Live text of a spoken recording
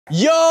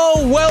Yo,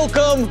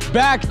 welcome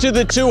back to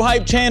the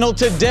 2Hype channel.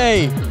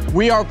 Today,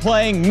 we are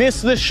playing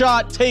Miss the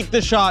Shot, Take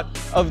the Shot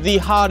of the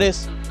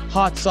hottest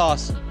hot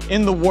sauce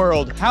in the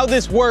world. How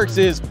this works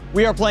is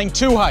we are playing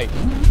 2Hype.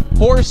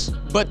 Horse,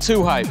 but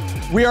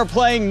 2Hype. We are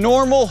playing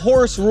normal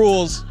horse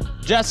rules.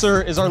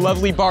 Jesser is our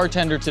lovely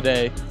bartender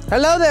today.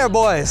 Hello there,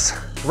 boys.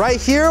 Right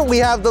here, we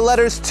have the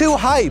letters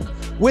 2Hype.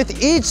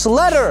 With each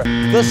letter,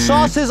 the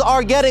sauces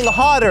are getting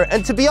hotter.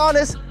 And to be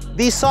honest,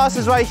 these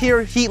sauces right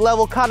here, heat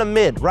level kind of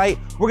mid, right?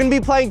 We're gonna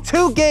be playing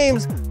 2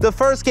 games. The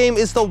first game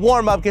is the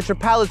warm up, get your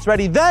palates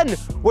ready. Then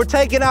we're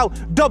taking out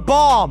the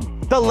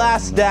bomb, the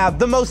last dab,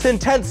 the most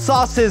intense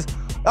sauces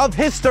of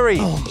history.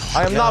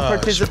 I am not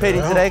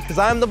participating today because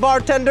I am the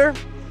bartender.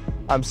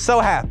 I'm so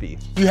happy.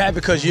 You happy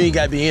because you ain't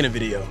got to be in a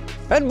video.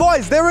 And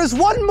boys, there is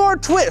one more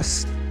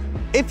twist.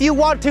 If you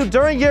want to,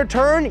 during your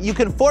turn, you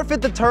can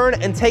forfeit the turn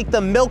and take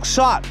the milk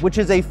shot, which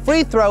is a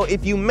free throw.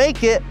 If you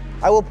make it,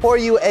 I will pour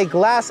you a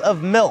glass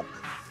of milk.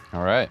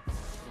 All right.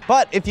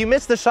 But if you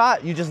miss the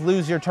shot, you just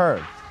lose your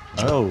turn.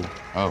 Oh.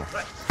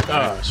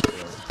 Gosh.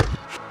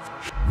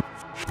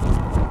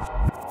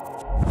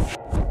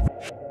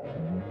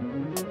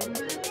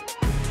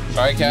 All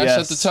right, Cash,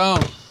 Yes. set the tone.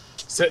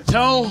 Set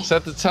tone.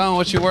 Set the tone.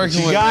 What you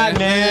working with, God, man?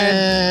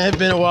 man. It's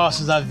been a while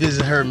since I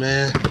visited her,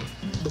 man.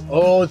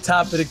 Oh,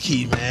 top of the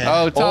key, man.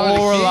 Oh, top of the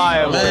key.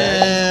 reliable.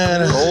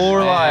 Man. Oh,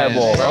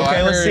 reliable. Bro,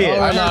 Okay, let's see it.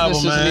 I heard Reliable, this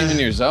isn't man. even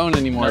your zone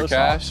anymore,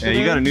 Cash. Yeah,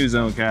 you got a new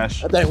zone,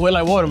 Cash. I think wet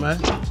like water, man.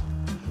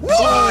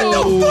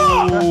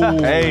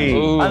 Hey,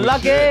 Ooh,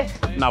 Unlucky. shit.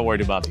 I'm not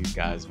worried about these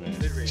guys, man.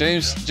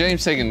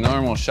 James taking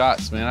normal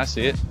shots, man. I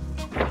see it.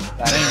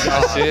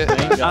 I see it.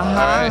 All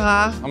right.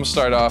 I'm gonna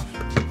start off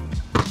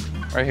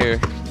right here.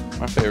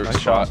 My favorite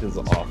shot. is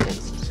awful.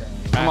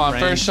 Come on,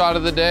 first shot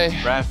of the day.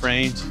 Raft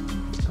range.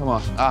 Come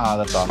on. Ah,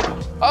 that's awful.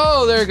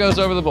 Oh, there it goes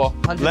over the ball.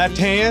 Left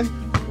hand,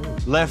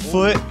 left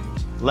foot,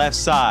 left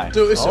side.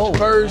 Dude, it's the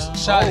first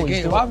shot of the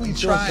he's game. Why we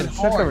trying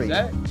hard, trickery.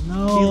 Zach?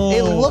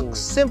 It looks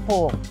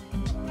simple,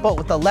 but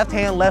with the left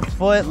hand, left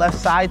foot, left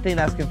side thing,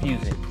 that's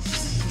confusing.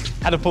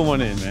 Had to put one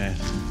in, man.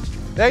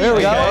 There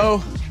you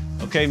go.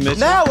 Okay, Mitch.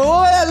 Now,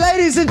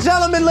 ladies and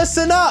gentlemen,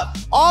 listen up.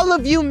 All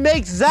of you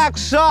make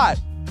Zack's shot.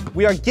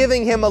 We are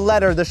giving him a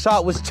letter. The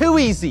shot was too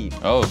easy.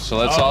 Oh, so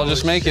let's all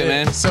just make it,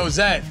 man. So,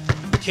 Zach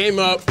came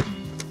up,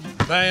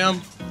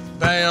 bam,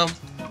 bam.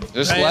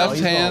 Just Bam. left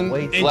He's going hand,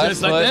 way too- left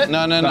Just like foot. that?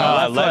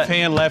 No. Left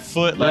hand, left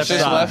foot, left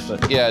Just side.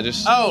 left. Yeah,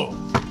 just Oh,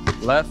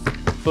 Left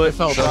foot,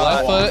 felt the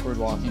left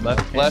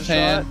foot, left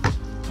hand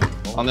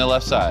on the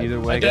left side. Either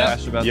way, Like that?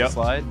 Cash about to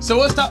slide. so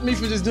what stopped me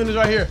from just doing this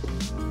right here?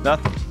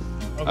 Nothing.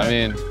 I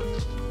mean,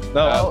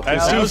 No,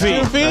 that's that 2 was feet.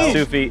 2 feet? That's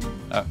 2 feet.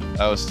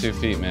 that was 2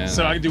 feet, man.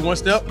 So I can do one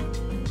step?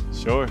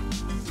 Sure.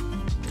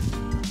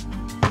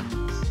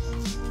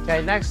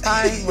 Okay, next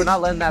time, we're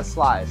not letting that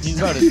slide.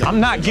 I'm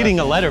not getting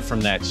a letter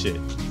from that shit.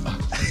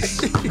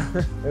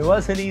 It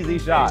was an easy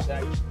shot.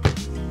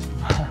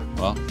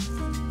 Well,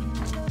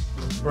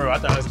 Bro, I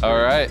thought it was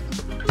all right.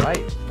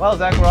 Right. Well,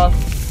 Zach Ross,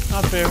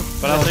 Not fair,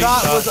 but I the think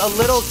shot was a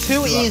little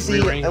too easy,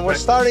 and we're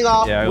starting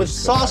off Yeah, it with was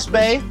Sauce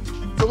Bay.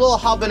 It's a little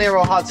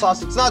habanero hot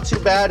sauce. It's not too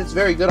bad. It's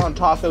very good on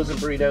tacos and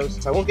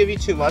burritos. I won't give you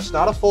too much.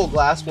 Not a full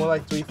glass, more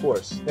like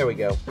 3/4. There we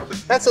go.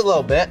 That's a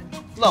little bit.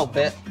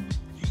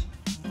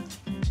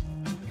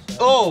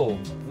 Oh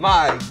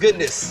my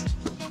goodness.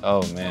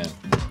 Oh man.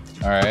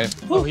 All right.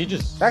 Oh, he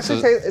just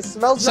Actually, So- it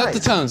smells Set nice. the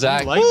tone,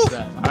 Zach. likes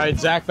that. All right,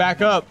 Zach,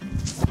 back up.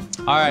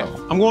 All right,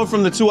 I'm going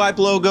from the 2Hype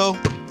logo.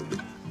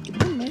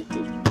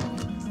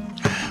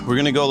 We're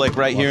gonna go like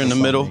right here in the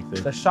middle.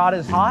 The shot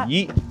is hot.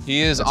 Yeet.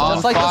 He is on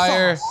Just like the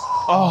fire. sauce.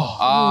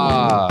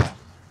 Ah.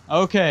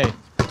 Okay,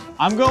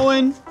 I'm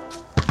going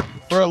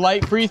for a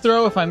light free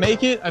throw. If I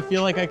make it, I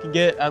feel like I could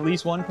get at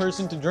least one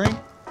person to drink.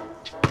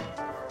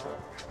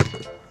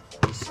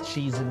 Just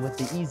cheesing with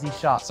the easy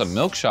shots. It's a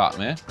milk shot,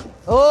 man.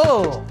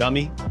 Oh,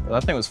 Dummy.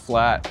 That thing was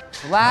flat.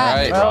 All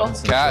flat, right, bro.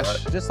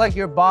 Cash. Just like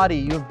your body,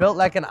 you're built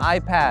like an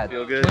iPad.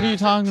 Feel good? What are you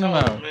talking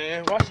about?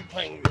 man. Why she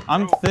playing with me?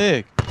 I'm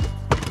thick.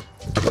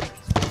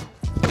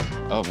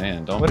 Oh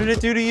man, don't What did it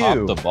do to pop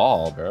you? the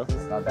ball, bro.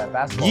 Not that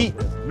basketball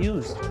Yeet. was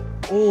used.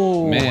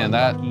 Oh, Man,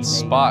 that unlucky,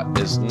 spot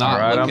is not All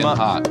right, I'm looking up.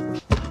 hot.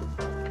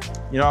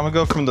 You know, I'm gonna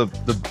go from the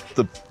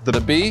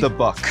B? the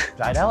buck.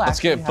 Jidel Let's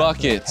actually get has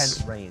buckets.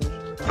 intense range.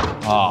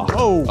 Ah.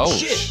 Oh, Oh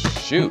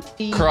shoot!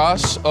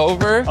 Cross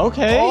over.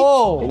 okay.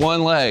 Oh,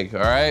 One leg.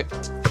 All right.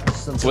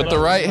 some With the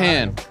right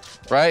hand.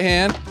 Right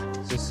hand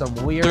Just some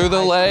weird through the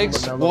high school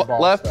legs. LaMelo Ball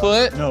Left stuff.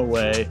 foot. No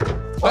way.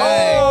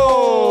 Bang.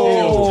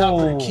 Ew, top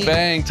of the key.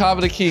 Bang. Top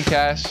of the key,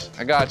 Cash.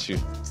 I got you.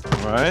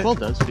 All right. Well,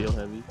 does feel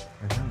heavy.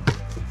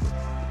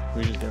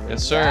 We just get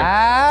Yes, sir.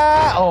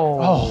 Ah,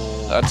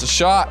 oh. That's a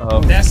shot.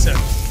 That's a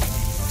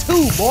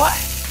 2, boy.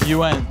 You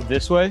went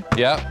this way?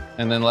 Yep.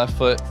 And then left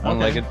foot,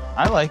 one-legged.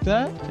 I like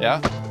that. Yeah.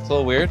 It's a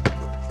little weird.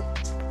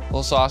 A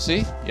little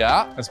saucy.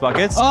 Yeah. That's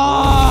buckets.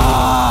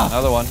 Ah!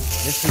 Another one.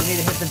 This you need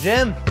to hit the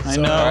gym. I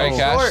know. All right,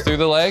 Cash. Short. Through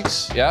the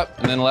legs. Yep.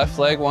 And then left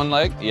leg, one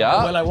leg.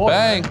 Yeah. Well, like water,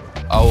 Bang. man.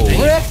 Oh.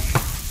 Rick.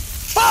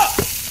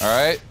 All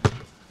right.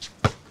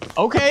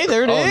 Okay,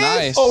 there it is. Oh,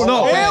 nice. Oh,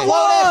 no. Okay. And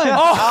one.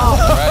 All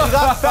You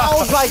got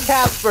fouled by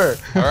Casper.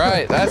 right. All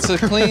right, that's a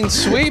clean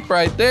sweep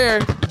right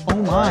there. Oh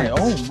my,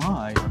 oh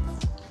my.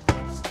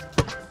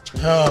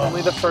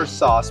 Only the first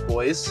sauce,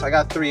 boys. I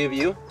got 3 of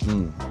you.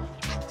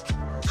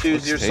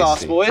 Choose your tasty.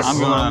 sauce, boys. I'm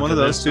going on one of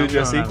those two,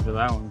 Jesse. After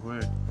that one,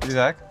 quick.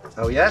 Zach?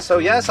 Oh yes,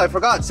 I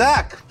forgot.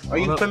 Zach, are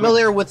you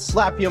familiar with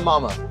Slap Your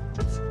Mama?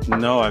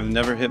 No, I've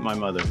never hit my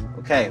mother.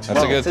 Okay, That's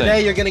a good today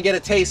thing. you're gonna get a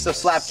taste of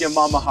Slap Your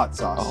Mama hot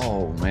sauce.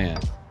 Oh man.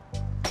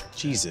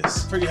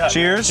 Jesus. Pretty hot.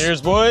 Cheers.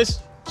 Cheers, boys.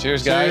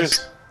 Cheers,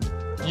 guys.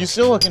 You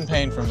still look in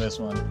pain from this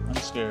one. I'm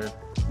scared.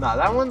 Nah,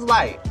 that one's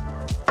light.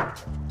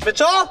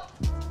 Mitchell,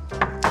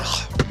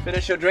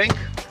 finish your drink.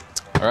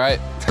 All right.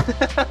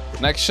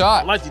 Next I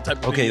shot. like these type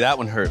of Okay, videos. that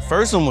one hurt.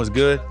 First one was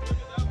good.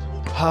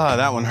 Ah,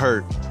 that one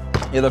hurt.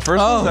 Yeah, the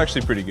first one was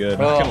actually pretty good.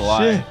 Not gonna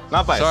lie. shit.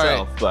 Not by Sorry.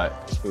 itself, but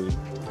it's food.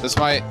 This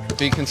might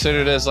be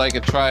considered as like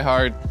a try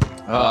hard.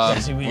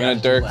 Jesse, we I'm gonna gotta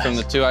do Dirk from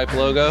the last. 2 Hype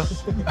logo.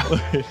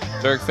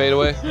 Dirk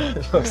fadeaway.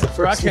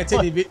 Bro, I can't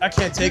take I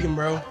can't take him,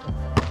 bro.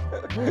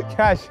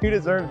 Cash, you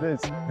deserve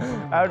this.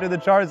 After the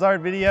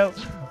Charizard video.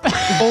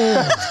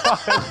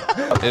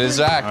 It is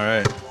Zach. All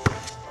right.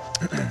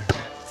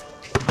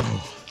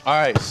 All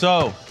right,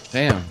 so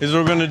Damn. here's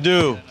what we're gonna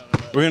do.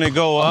 We're gonna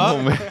go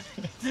up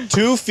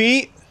 2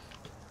 feet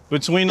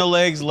between the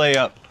legs, lay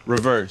up,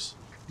 reverse.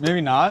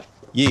 Maybe not.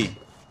 Yee.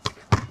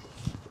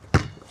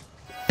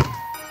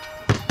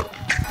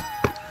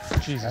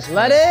 Jesus.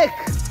 Athletic.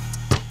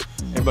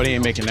 Everybody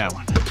ain't making that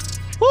one.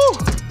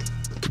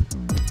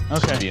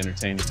 Okay. Be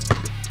entertaining.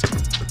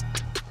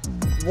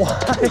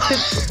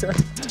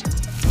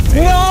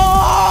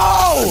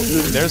 No!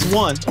 There's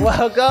one.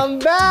 Welcome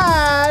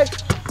back.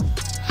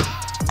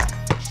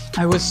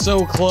 I was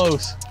so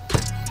close.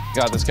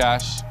 Got this,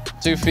 Cash.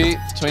 2 feet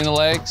between the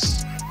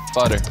legs.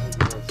 Butter.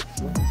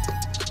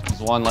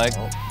 There's 1 leg,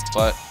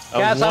 but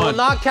Cass, I will one.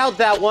 not count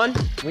that one.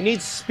 We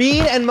need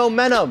speed and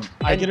momentum.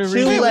 I and get a 2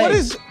 repeat. legs. What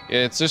is?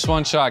 yeah, it's just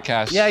 1 shot,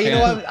 Cash. Yeah, you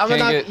know what? I'm Can't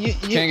not. get, You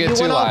can't get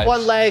 2 went off lives.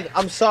 1 leg.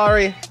 I'm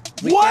sorry.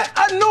 What?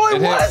 I know it,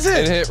 It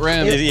wasn't. hit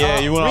rim. Yeah,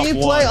 you went off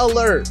Replay one.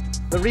 alert.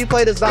 The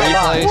replay does not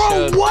lie. Replay. Bro,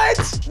 showed.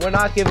 what? We're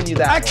not giving you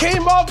that. I one.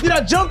 came off, then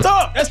I jumped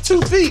up. That's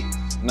 2 feet.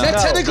 No.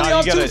 That's technically Now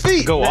off you 2 gotta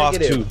feet. go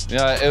Negative. off 2.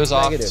 Yeah, it was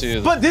off Negative.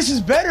 2. But this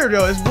is better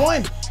though. It's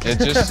 1.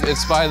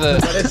 It's by the.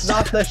 It's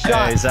not the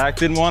shot. Hey, Zach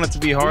didn't want it to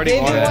be hard. He Gave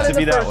you wanted one it in to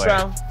be the that first way.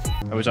 round.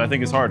 Which I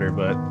think is harder,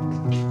 but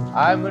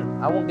I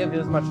won't give you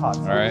as much hot.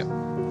 All right.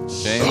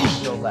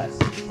 James. No less.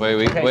 Wait,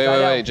 Okay, side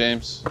out. wait,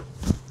 James.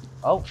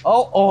 Oh.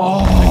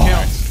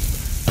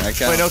 That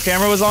counts. wait, no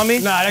camera was on me.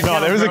 Nah, that no,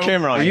 counts, there was a bro.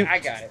 camera on you. I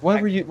got it.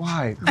 What were you?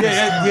 Why?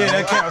 Yeah,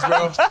 that counts,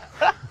 bro.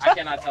 I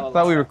cannot tell. I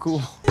thought we were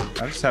cool.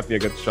 I'm just happy I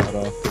got the shot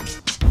off.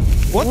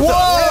 What the?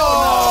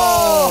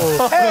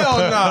 Whoa! Hell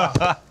no!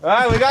 All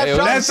right, we got Hey,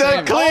 shots. that's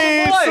a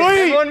clean Boy, sweep.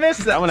 Everyone missed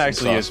That that. one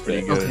actually is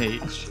pretty good. Okay.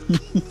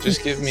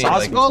 Just give me Sauce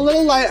like. go a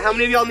little light. How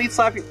many of y'all need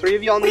slapping? 3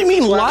 of y'all need. What do you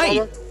mean slap light?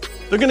 mama?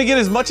 They're gonna get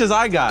as much as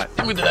I got.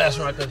 Give me the last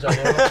one I cut y'all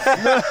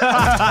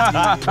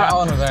That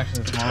one was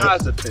actually small.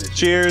 How's it finish?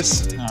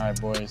 Cheers. All right,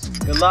 boys.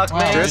 Good luck, Wow,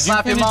 man. did you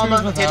Slap your finish yours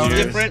mama. without Hits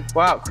it? different.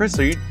 Wow, Chris,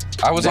 are you?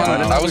 I was on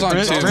 2,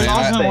 Chris man.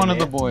 also I- one of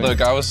the boys.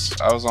 Look, I was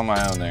on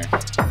my own there.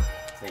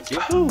 Thank you.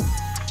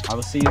 I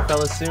will see you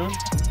fellas soon.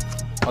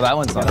 Oh, that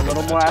one's Get a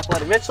little more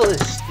athletic. Mitchell is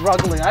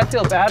struggling. I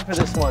feel bad for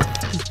this one.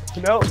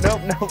 Nope.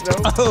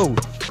 Oh,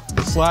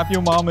 slap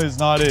your mama is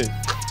not it.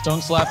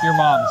 Don't slap your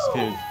moms,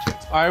 kid.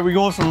 All right, we're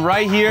going from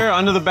right here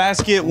under the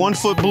basket, 1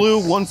 foot blue,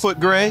 1 foot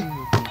gray.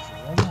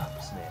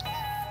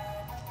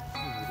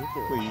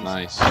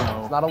 Nice.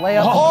 It's not a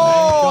layup.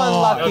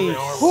 Oh, unlucky.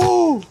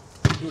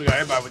 Woo! We got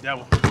everybody with that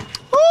one.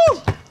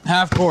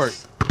 Half court.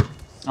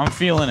 I'm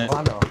feeling it.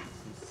 I know.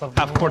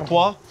 Half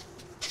courtois.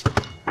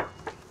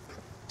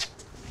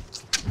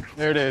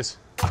 There it is.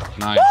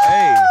 Nice.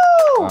 Hey.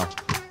 Wow.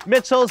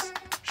 Mitchell's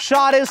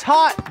shot is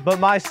hot, but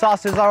my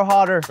sauces are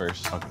hotter.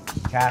 First.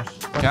 Cash.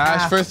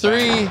 Cash for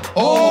 3.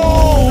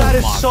 Oh, that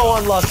is so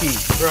unlucky.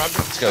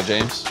 Let's go,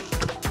 James.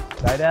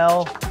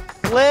 Didel.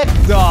 Flick.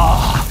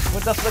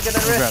 With the flick of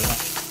the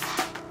wrist.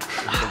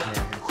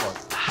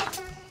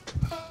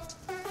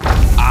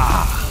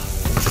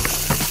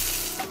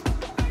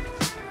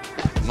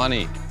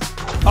 Money.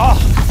 Oh.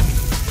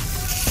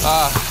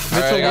 All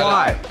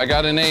right, I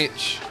got an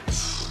H.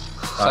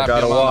 I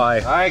got a Y.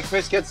 All right,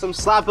 Chris, get some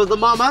slap of the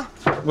mama.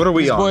 What are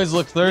we These on? boys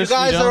look You thirsty,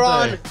 guys don't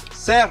are they? on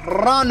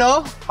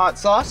Serrano hot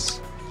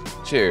sauce.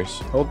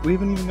 Cheers. Oh, we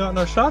haven't even gotten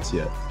our shots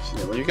yet.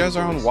 You guys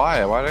are on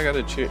Y. Why do I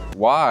gotta cheer?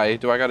 Why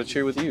do I gotta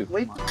cheer with you?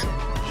 Wait.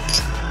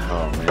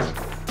 Oh man.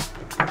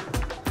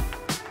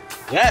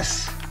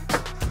 Yes.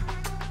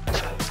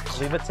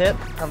 Leave a tip.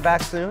 Come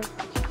back soon.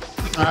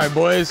 All right,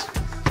 boys.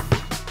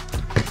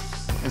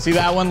 You see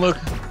that one look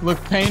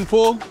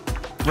painful?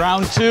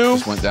 Round 2.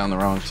 Just went down the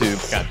wrong tube.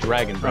 Got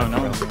dragon Bro, breath.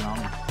 no one's doing on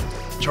me.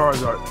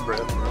 Charizard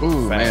breath, bro.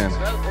 Ooh man,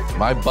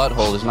 my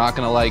butthole is not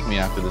gonna like me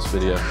after this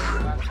video.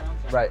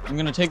 Right. I'm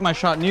gonna take my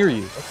shot near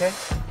you. Okay.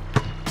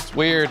 It's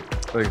weird.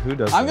 Wait, who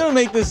does I'm that? gonna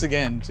make this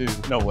again too.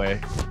 No way.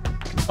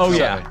 Oh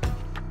yeah.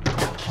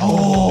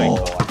 Sorry.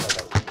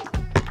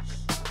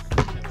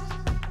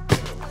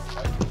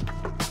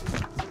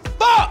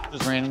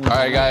 Just randomly. All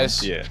right,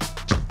 guys. Yeah.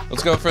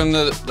 Let's go from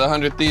the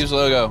 100 Thieves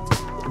logo.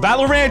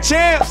 Valorant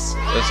champs!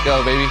 Let's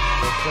go, baby.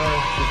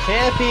 The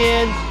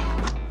champions.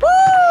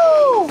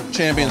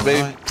 Champions,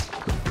 baby.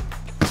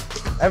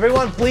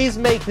 Everyone, please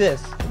make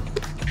this.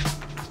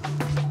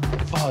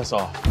 Oh, it's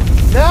off.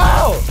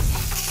 No!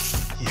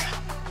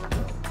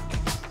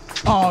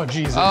 Oh,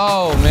 Jesus.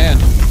 Oh, man.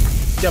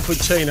 You gotta put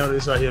chain on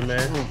this right here,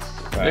 man.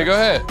 Hey, go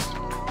ahead.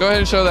 Go ahead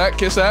and show that.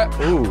 Kiss that.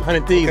 Ooh.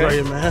 100 Thieves right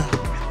here, man.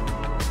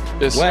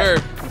 Yes, Wet.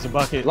 sir. It's a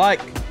bucket. Like.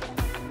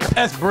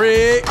 That's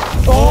brick.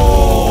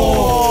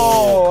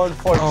 Oh,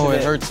 unfortunate. Oh,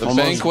 it hurts. The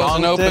Almost bank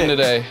wasn't bonked open it.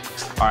 today.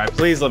 All right,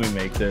 please let me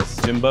make this.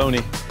 Jim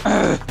Boney.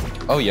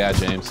 Oh, yeah,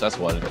 James. That's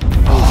what it is.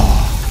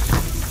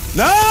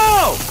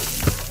 No!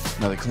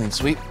 Another clean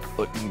sweep.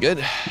 Looking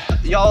good.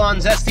 Y'all on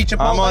Zesty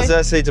Chipotle? I'm on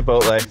Zesty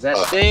Chipotle.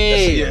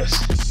 Zesty.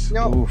 Yes.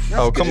 No.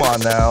 Oh, come on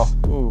now.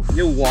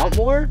 You want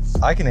more?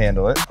 I can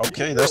handle it.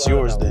 Okay, that's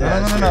yours then.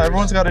 No.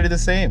 Everyone's got to do the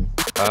same.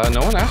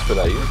 No one asked for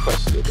that. You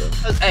requested it,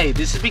 though. Hey,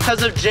 this is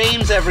because of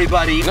James,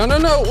 everybody. No.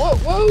 Whoa.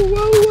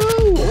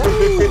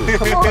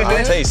 Come on, I'll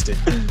man. taste it.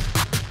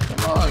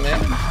 Come on,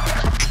 man.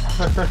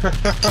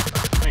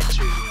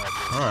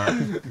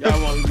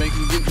 Y'all want to make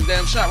me get the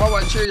damn shot. Why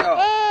would I cheer y'all?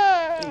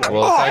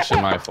 Well, it's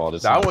actually my fault.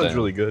 It's That not one's them.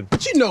 really good.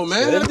 But you know,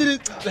 man. I did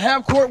it the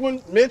half court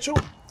one, Mitchell.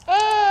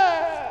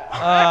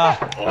 All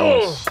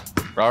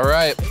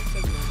right.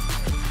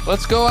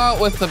 Let's go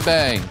out with a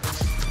bang.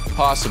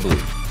 Possibly.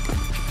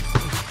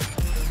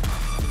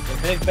 The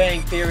Big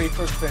Bang Theory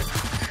perspective.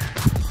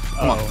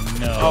 Oh,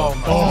 no.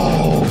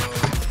 Oh,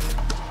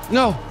 my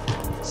No.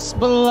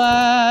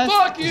 Splash.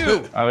 Fuck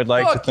you. I would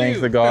like to Fuck thank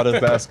you. the god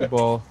of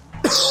basketball.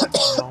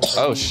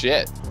 Oh,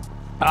 shit.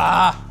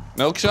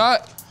 Milk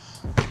shot?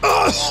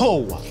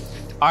 Oh.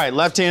 All right,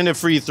 left-handed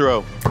free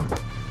throw.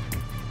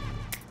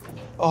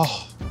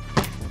 Oh.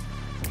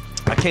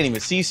 I can't even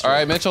see straight. All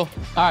right, Mitchell.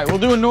 All right, we'll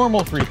do a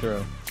normal free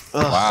throw.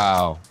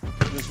 Wow.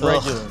 Just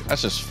regular.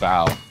 That's just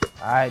foul.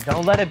 All right,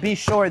 don't let it be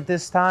short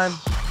this time.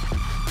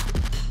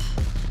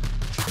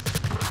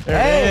 There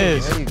Hey, it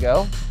is. there you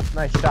go.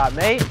 Nice shot,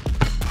 mate.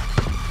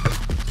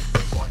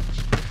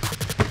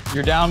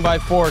 You're down by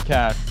 4,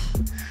 Cat.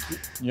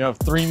 You have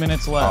 3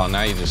 minutes Oh, left.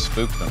 now you just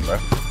spooked them, bro.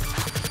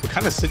 What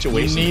kind of You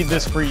situation? need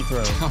this free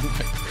throw. I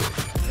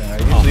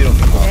usually don't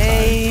come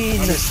Hey.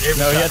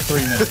 No, you had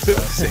 3 minutes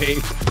left.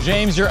 Save.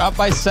 James, you're up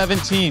by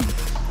 17.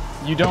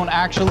 You don't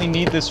actually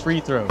need this free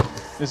throw.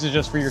 This is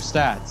just for your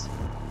stats.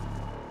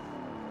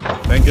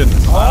 Thank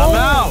goodness. I'm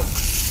out.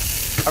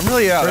 I'm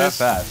really out Chris,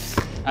 that fast.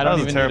 I don't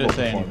was a even need terrible to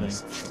say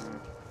performance.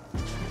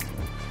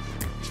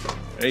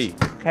 anything.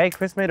 Hey. Okay,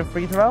 Chris made a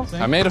free throw.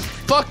 I made a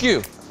fuck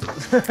you.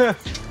 I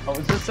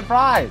was just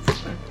surprised.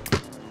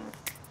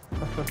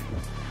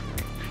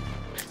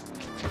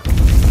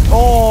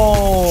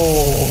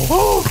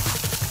 Oh!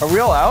 Are we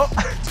all out?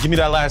 Give me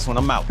that last one.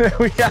 I'm out.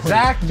 We got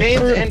Zach,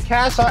 James, and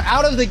Cass are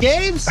out of the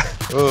games.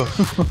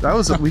 That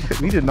was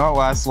we did not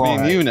last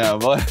long. now,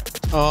 boy.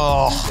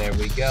 Oh. There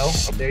we go.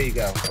 There you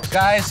go.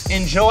 Guys,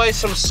 enjoy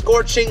some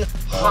scorching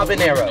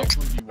habanero.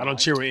 I don't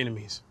cheer with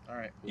enemies.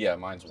 Yeah,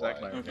 mine's white.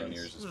 And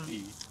yours is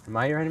pea. Am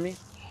I your enemy?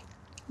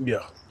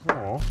 Yeah.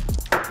 Oh.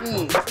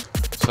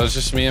 So it's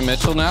just me and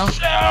Mitchell now?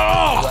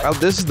 Oh,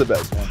 this is the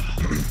best one.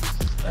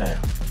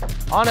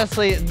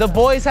 Honestly, the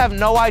boys have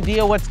no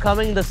idea what's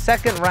coming. The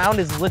second round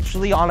is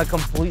literally on a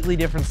completely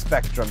different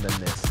spectrum than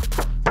this.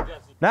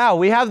 Now,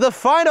 we have the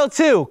final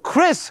two.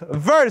 Chris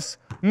versus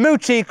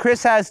Moochie.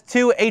 Chris has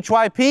 2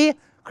 HYP.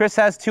 Chris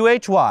has 2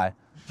 HY. All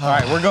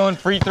right, we're going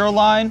free throw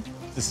line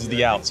This is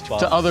the out spot.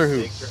 to other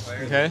hoop.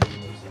 Okay?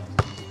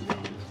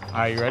 All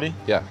right, you ready?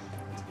 Yeah.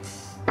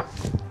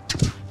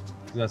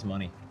 That's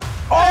money.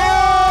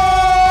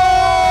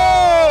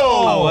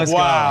 Oh, let's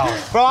wow. go.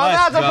 Bro, I'm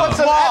Let's gonna have to put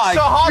some go.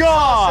 extra hot sauce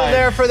God. in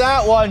there for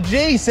that one.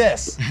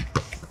 Jesus.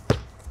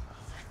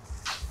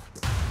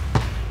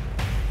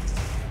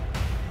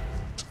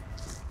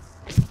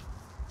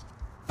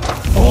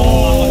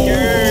 Oh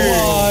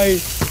my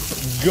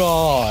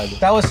God.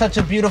 That was such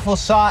a beautiful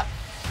shot.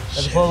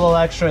 Let's put a little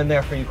extra in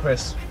there for you,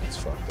 Chris. It's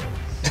fucked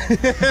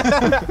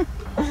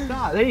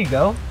up. There you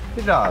go.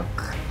 Good job.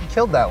 You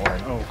killed that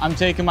one. Oh, I'm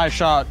taking my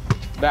shot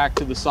back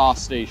to the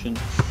sauce station.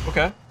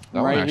 Okay.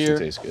 That Right one actually here.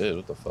 tastes good.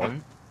 What the fuck?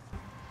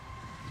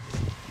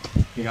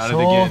 You got it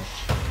again.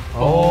 He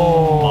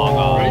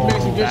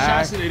made some good Zach.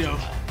 shots today, though.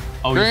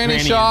 Oh, Granny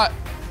he's shot.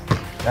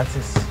 That's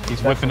his.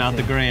 He's whipping out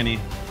the granny.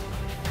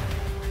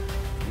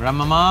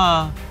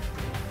 Grandmama.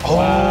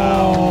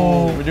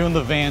 Wow. We're doing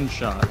the van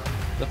shot.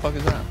 What the fuck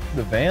is that?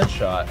 The van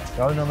shot.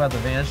 Y'all know about the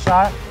van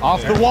shot?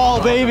 Off the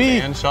wall, baby.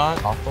 Hand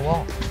shot. Off the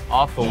wall.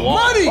 Off the wall.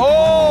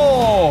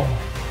 Oh!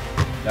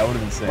 That would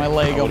have been sick. My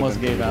leg That would've almost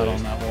been gave pretty out good.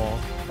 on that wall.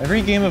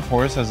 Every game of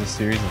horse has a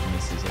series of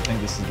misses. I think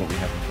this is what we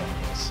have in front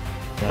of us.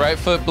 Right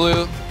foot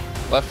blue,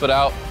 left foot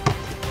out.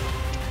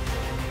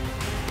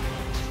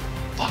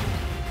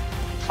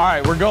 All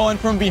right, we're going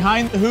from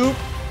behind the hoop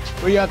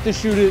where you have to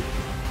shoot it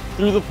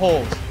through the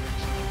poles.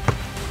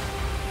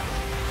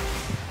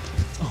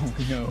 Oh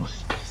no.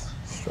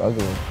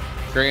 Struggling.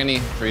 Granny,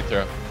 free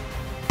throw.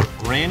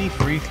 Granny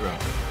free throw.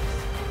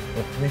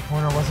 The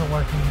three-pointer wasn't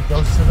working. He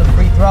goes to the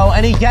free throw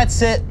and he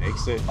gets it.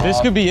 Makes it. This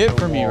could be it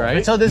for me,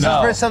 right? So this is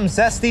for some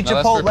zesty No,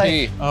 that's for Chipotle.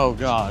 P. Oh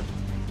God.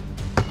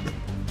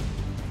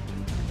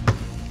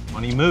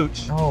 Money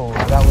mooch. Oh,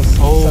 that was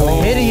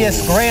some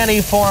hideous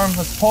granny form.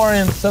 Let's pour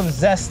in some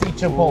zesty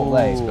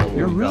Chipotle.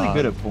 You're really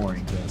good at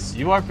pouring this.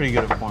 You are pretty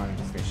good at pouring.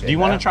 Appreciate Do you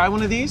want to that. try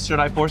one of these? Should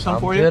I pour some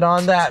I'm for you? good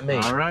on that,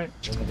 mate. All right.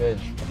 I'm good.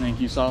 Thank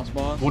you, Sauce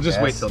Boss. We'll just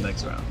Yes. wait till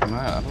next round.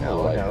 I don't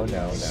know.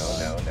 No.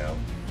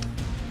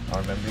 I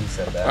remember you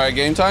said that. All right,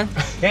 game time.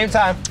 Game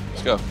time.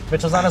 Let's go.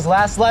 Mitchell's on his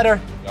last letter.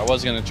 I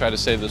was gonna try to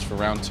save this for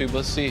round 2, but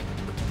let's see.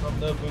 From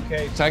the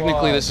bouquet.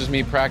 Technically, this is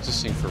me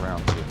practicing for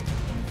round 2.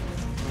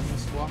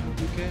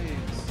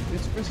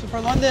 It's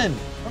Christopher London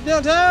from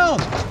downtown.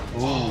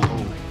 Oh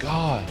my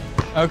God.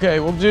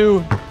 Okay, we'll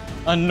do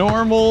a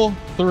normal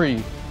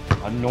 3.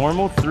 A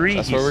normal 3.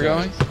 That's he where we're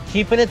says. going?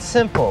 Keeping it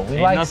simple. We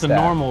Ain't like nothing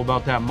that. normal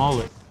about that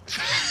mullet.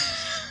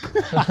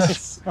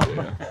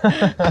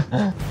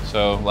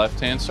 So left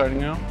hand starting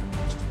now.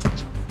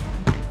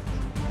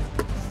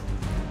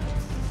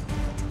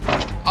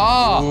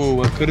 Ah! Ooh,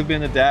 what could have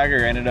been a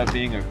dagger ended up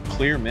being a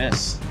clear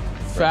miss.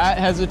 Fat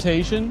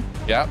hesitation,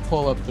 Yeah.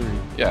 pull up 3.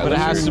 Yeah, but it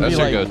that's has to your- be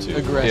that's your like go-to.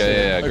 aggressive.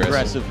 Yeah, aggressive.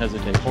 aggressive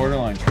hesitation.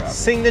 Borderline trap.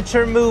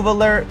 Signature move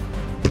alert.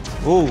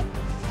 Ooh.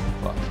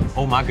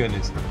 Oh my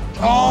goodness.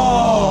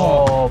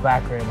 Oh,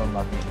 back rim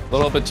unlucky. A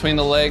little between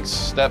the legs,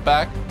 step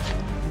back,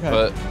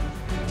 but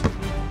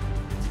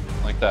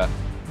like that.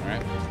 All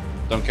right.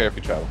 Don't care if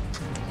you travel.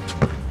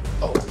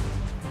 Oh,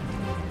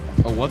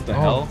 what the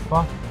hell?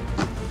 Fuck.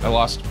 I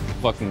lost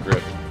fucking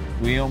grip.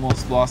 We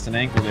almost lost an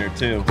ankle there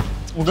too.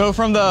 We'll go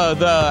from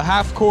the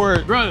half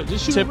court Bro,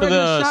 just shoot tip a of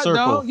regular the shot,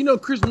 circle. dog. You know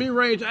Chris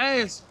mid-range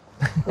ass.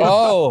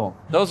 Oh,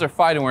 those are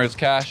fighting words,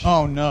 Cash.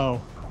 Oh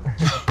no.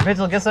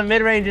 Mitchell, get some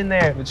mid-range in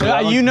there. Yeah,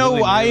 I look you know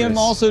really I am nervous.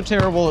 also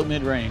terrible at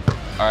mid-range.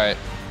 All right.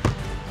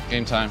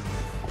 Game time.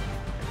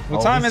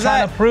 What time He's is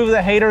trying that? to prove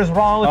the haters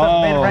wrong with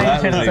the mid-range,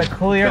 that and was it's a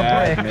clear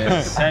bad break.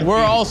 miss.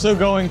 We're also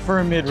going for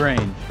a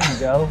mid-range. There you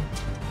go.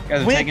 You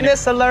guys are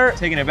Weakness alert.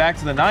 taking it back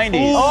to the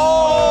 90s.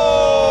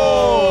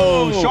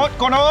 Oh! Shot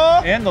corner!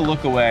 And the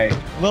look away.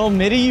 Little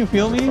midi, you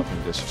feel me?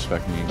 Fucking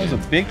disrespect me That was a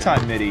again. big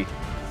time midi.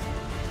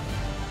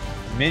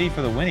 Midi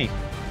for the Winnie.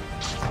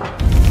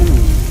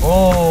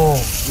 Oh.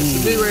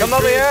 Mid-range, Come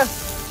over Chris. here.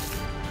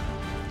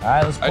 All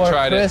right, let's I pour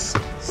tried it. Chris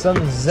some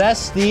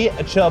zesty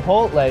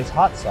Chipotle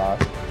hot sauce.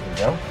 There you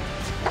go.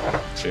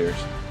 Cheers.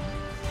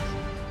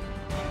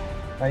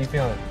 How you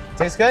feeling?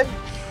 Tastes good?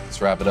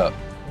 Let's wrap it up.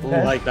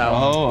 Okay. Like that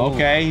one. Oh,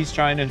 okay. He's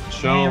trying to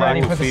show Being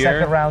ready rival for the fear.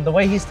 second round. The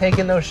way he's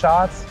taking those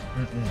shots.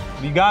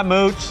 You got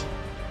Mooch.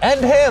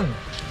 And him.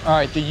 All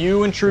right, the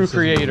you and true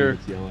creator.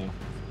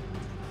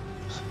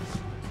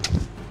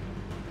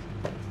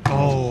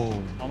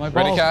 Oh. All my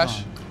Ready, balls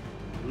Cash?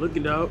 gone.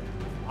 Looking dope.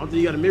 I don't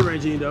think you got a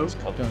mid-range in though.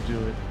 Don't do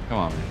it. Come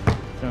on, man.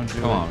 Don't do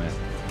it. Come on, man.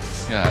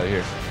 Get out of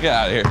here. Get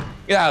out of here.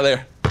 Get out of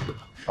there.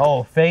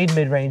 Oh, fade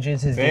mid-range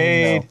is his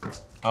game, Fade.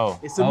 Oh.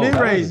 It's a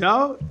mid-range,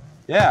 dog.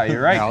 Yeah,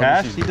 you're right, No,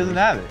 Cash. this is- He doesn't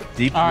have it.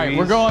 Deep All right,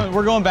 we're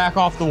going back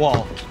off the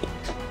wall.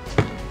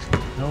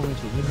 though.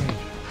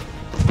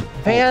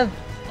 Van.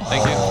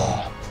 Thank you.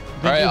 All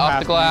right, off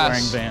the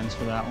glass. Wearing bands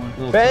for that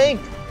one. Bank.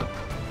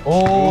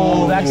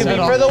 Oh, that could be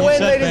for the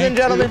win, ladies and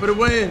gentlemen. For the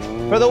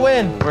win. For the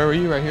win. Where were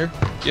you? Right here?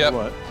 Yep.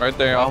 What? Right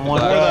there off the For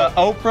glass.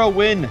 the Oprah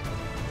win.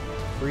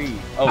 Free.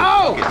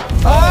 Oh.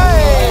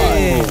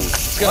 Hey!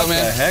 Let's go,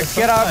 man. Heck?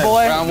 Get our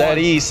boy. Round That one.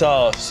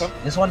 E-sauce.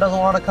 This one doesn't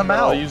want to come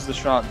I'll out. use the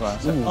shot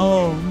glass.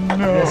 Oh no.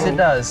 Yes, it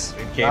does.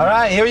 It came All out.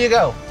 right, here you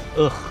go.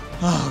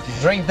 Oh,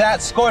 okay. Drink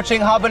that scorching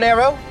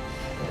habanero.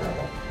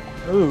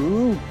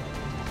 Ooh.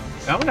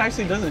 That one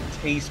actually doesn't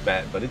taste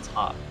bad, but it's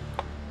hot.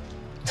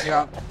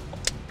 Yeah.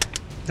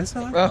 That's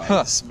not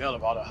The smell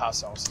of all the hot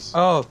sauces.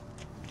 Oh.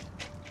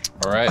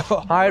 All right.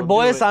 All right,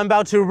 boys, I'm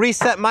about to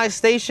reset my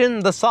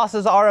station. The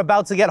sauces are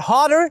about to get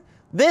hotter.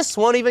 This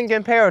won't even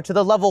compare to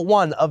the level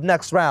 1 of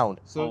next round.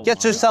 So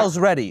get yourselves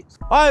ready.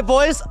 All right,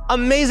 boys,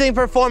 amazing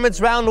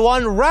performance round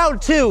 1.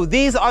 Round 2,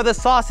 these are the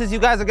sauces you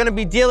guys are gonna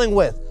be dealing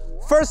with.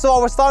 First of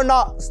all, we're starting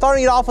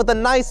it off with a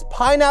nice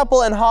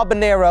pineapple and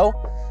habanero.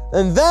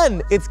 And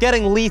then it's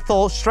getting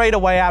lethal straight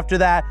away after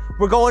that.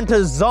 We're going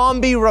to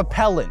zombie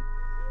repellent.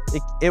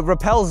 It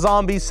repels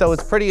zombies, so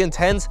it's pretty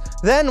intense.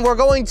 Then we're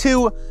going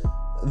to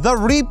the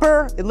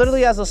Reaper. It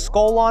literally has a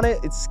skull on it.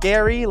 It's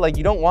scary, like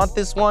you don't want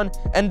this one.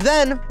 And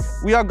then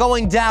we are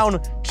going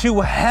down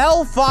to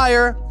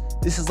Hellfire.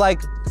 This is like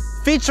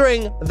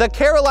featuring the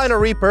Carolina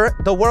Reaper,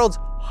 the world's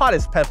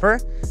hottest pepper.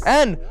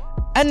 And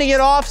ending it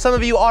off, some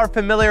of you are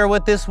familiar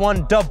with this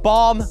one, Da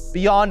Bomb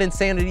Beyond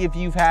Insanity. If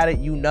you've had it,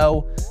 you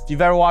know. If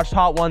you've ever watched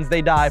Hot Ones,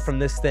 they die from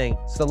this thing.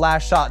 It's the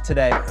last shot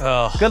today.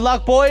 Good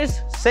luck,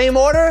 boys. Same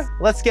order,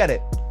 let's get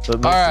it. All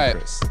right.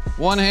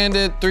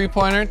 One-handed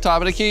three-pointer,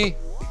 top of the key.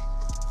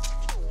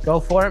 Go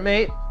for it,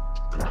 mate.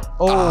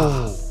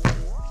 Oh.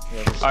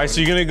 All right, so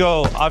you're gonna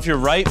go off your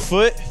right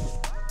foot,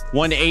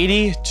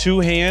 180, two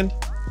hand,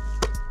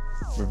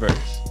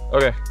 reverse.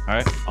 Okay. All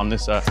right, on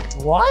this side.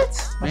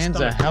 What? Man's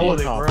a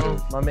helicopter.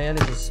 My man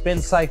is a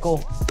spin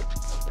cycle.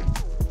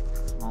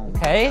 Oh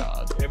Okay.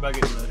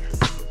 Everybody get a letter.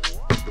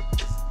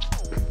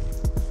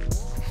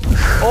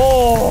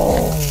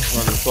 Oh.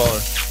 Run the floor.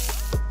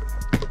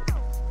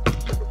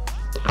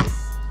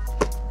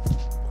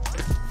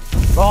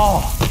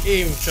 Oh.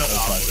 He even felt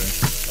awkward.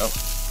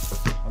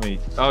 I mean,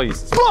 oh, you.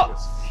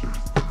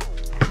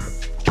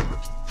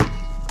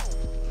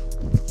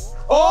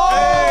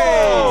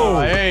 Oh.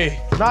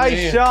 Hey.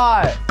 Nice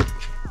shot.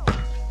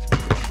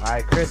 All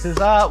right, Chris is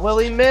up. Will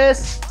he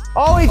miss?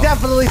 Oh, he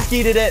definitely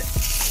skeeted it.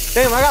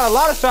 Damn, I got a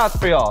lot of shots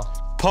for y'all.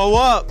 Pull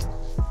up.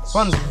 This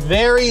one's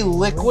very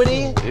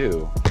liquidy.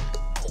 Ew.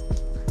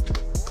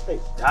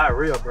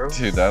 Diarrhea, bro.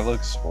 Dude, that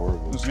looks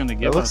horrible. Who's gonna It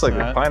give looks us like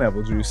that? a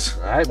pineapple juice.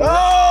 All right, boys.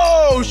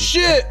 Oh,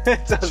 shit.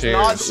 It does Cheers.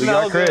 not We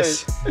smell got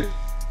Chris. good.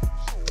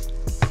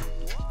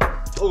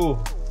 Ooh.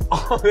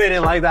 Oh, they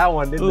didn't like that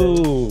one, did they?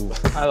 Ooh.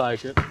 I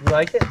like it. You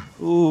like it?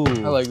 Ooh.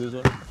 I like this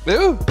one.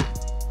 Ew.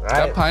 All That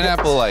right.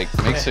 pineapple like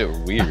makes it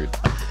weird,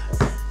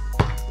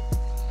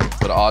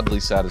 but oddly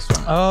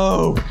satisfying.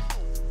 Oh.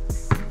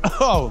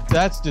 Oh,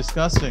 that's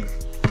disgusting.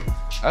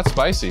 That's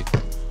spicy.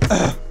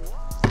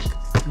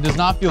 It does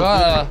not feel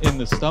Ah. good in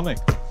the stomach.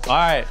 All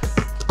right.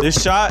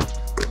 This shot,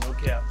 No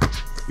cap.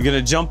 you're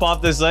gonna jump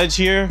off this ledge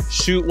here,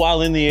 shoot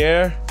while in the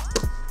air.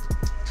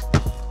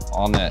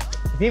 On that.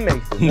 He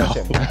makes it. No.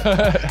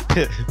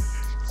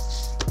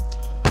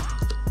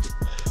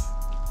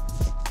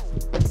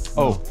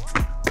 Oh.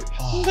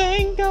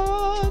 Thank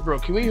God. Bro,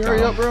 can we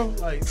hurry up, bro?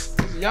 Like,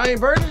 y'all ain't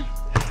burning?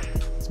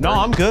 No,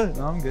 I'm good.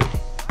 No, I'm good.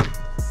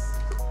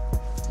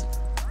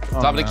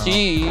 Top of the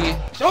key.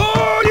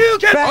 Oh, you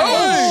can.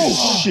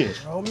 Oh, shit.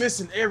 Bro,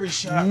 missing every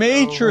shot.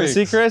 Matrix.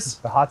 See, Chris?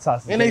 The hot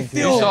sauce. Is And they getting to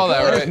feel You saw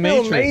that, good. right? They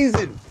feel Matrix.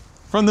 amazing.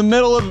 From the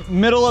middle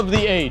of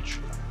the H.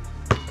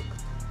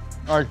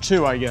 Or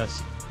 2, I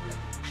guess.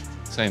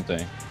 Same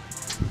thing.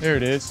 There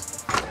it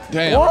is.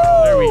 Damn.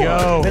 Whoa! There we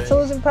go. Mitchell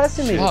is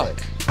impressing me. Fuck.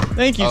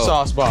 Thank you, Oh.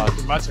 Sauce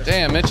Boss. My turn.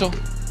 Damn, Mitchell.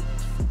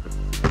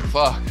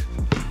 Fuck.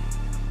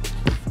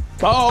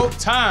 Oh,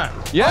 time.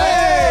 Yay!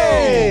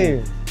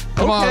 Hey!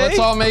 Come on, Okay. let's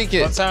all make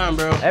it. What time,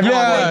 bro? Everyone,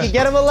 Yeah.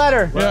 get him a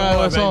letter. Yeah,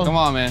 that's all. Come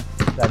on, man.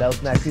 That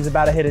else next. He's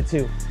about to hit it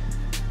too.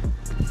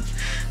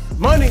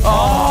 Money.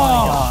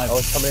 Oh,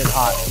 it's coming in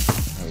hot.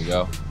 There we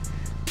go.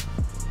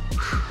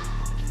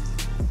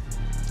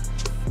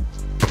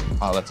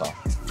 Oh, that's off.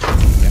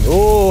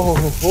 Ooh,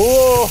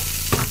 ooh.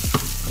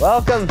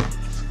 Welcome.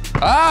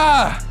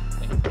 Ah!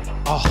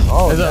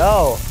 Oh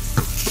no.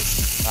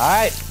 All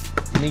right.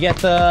 Let me get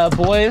the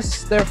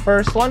boys their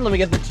first one. Let me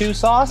get the 2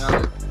 sauce. All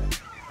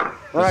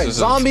right, This is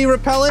zombie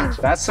repellent.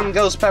 That's some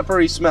ghost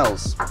peppery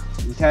smells.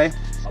 Okay.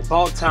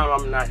 About time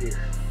I'm not here.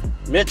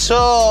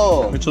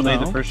 Mitchell. Mitchell made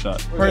No. the first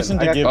shot. Person I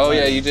to got- give. Oh,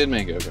 yeah, you did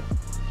make it. Okay.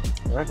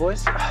 All right,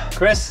 boys.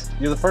 Chris,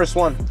 you're the first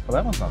one Oh,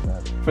 that one's not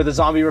bad. for the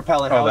zombie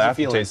repellent. Oh, How's the it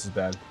feeling? aftertaste is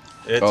bad.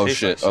 It Oh, tastes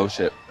shit. like Oh,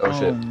 shit. Oh,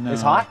 shit. no.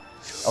 It's hot?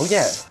 Oh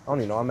yeah. I don't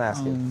even know. I'm Oh,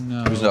 asking.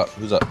 no. Who's up?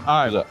 Who's up?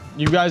 All Who's right, up?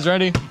 you guys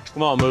ready?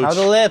 Come on, How Mooch. are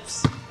the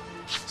lips?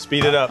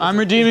 Speed it up. I'm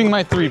redeeming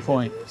my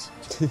 3-point.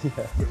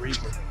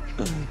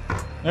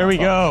 There we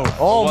go.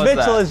 Oh, was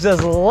Mitchell that? has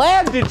just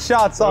landed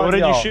shots on What did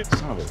you y'all. shoot?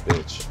 Son of a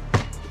bitch.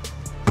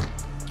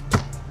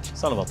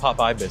 Son of a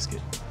Popeye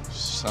biscuit.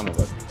 Son of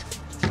a.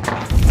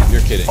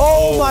 You're kidding.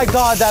 Oh my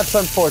God, that's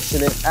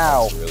unfortunate.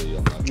 Ow. That's really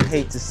unlucky. You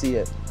hate to see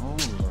it.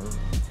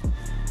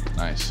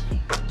 Nice.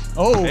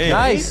 Oh, Hey,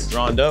 Nice.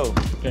 Rondo.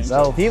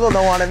 So people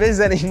don't want to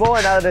visit anymore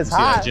now that it's See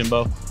that, hot.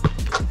 Jimbo?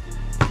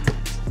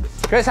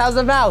 Chris, how's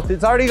the mouth?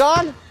 It's already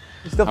gone?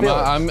 You still feel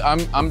it? I'm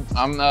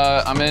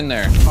in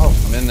there. Oh.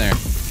 I'm in there.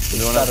 I'm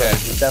doing Better. okay.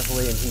 It's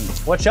definitely in heat.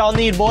 What y'all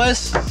need, boys?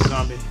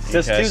 Zombie.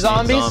 Just Okay, 2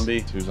 zombies?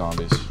 Zombie. 2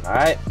 zombies. All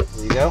right,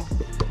 here you go.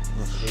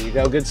 Here you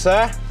go, good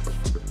sir.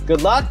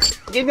 Good luck.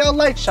 Give y'all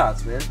light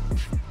shots, man.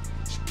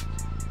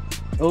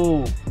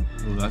 Ooh.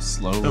 Ooh, that's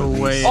slow. the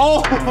way.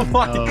 Oh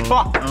my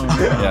God. Oh,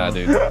 no. Yeah,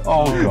 dude.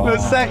 Oh, The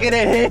second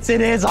it hits,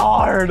 it is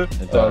hard.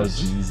 It does.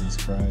 Jesus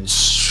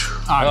Christ.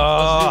 All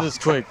right, let's do this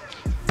quick.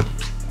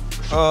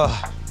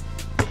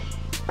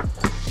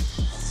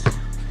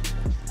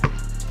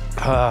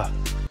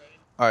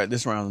 All right,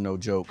 this round is no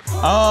joke.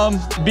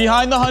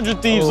 Behind the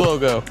 100 Thieves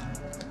logo.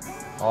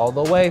 All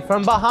the way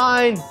from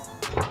behind.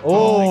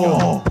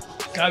 Oh.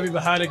 Gotta be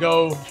behind the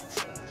goal.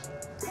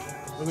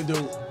 We're gonna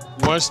do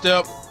 1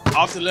 step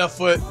off the left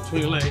foot,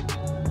 between your leg,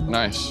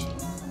 Nice.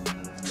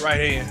 right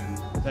hand.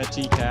 That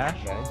T cash.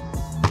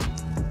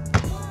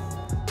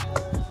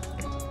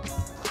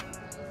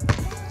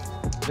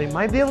 They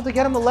might be able to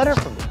get him a letter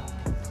from me.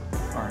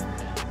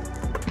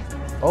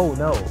 Oh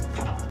no.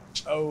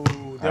 Oh,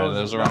 Alright,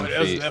 those are on that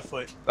was feet. left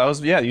foot. That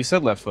was, yeah, you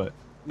said left foot.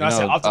 No, I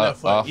said off the left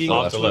foot. off You the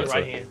didn't left go foot. to the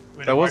right hand. With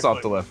That the was right off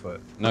foot. the left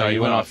foot. No,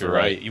 you went off your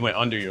right. You went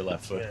under your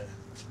left foot. Yeah.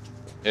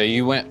 Yeah,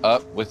 you went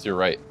up with your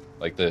right,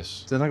 like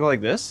this. Didn't I go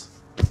like this?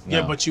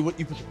 Yeah, No. but you put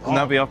the Wouldn't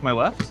that be off my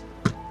left?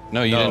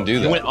 No, you No, didn't do you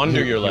that. went under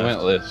your You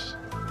left. went this.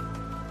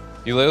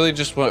 You literally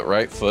just went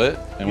right foot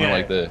and went Yeah.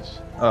 like this.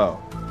 Oh,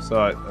 so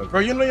okay. Bro,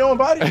 you know your own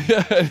body.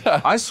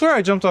 I swear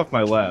I jumped off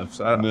my left.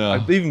 No.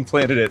 I even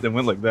planted it, then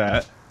went like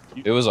that.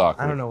 It was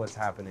awkward. I don't know what's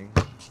happening.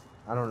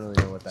 I don't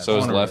really know what that So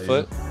is is. left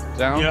foot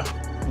down?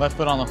 Yeah. Left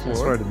foot on the floor. I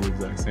swear to the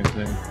exact same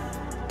thing.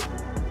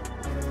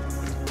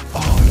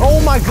 Oh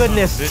my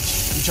goodness.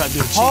 Bitch, you try to do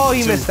a cheat. Oh,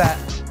 you too. missed that.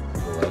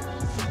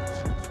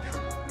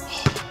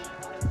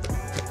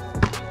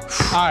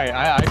 All right,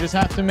 I just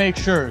have to make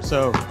sure.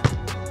 So,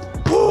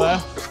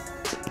 left.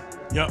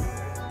 Yup.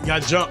 You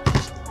gotta jump.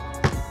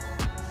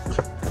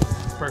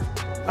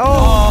 Perfect.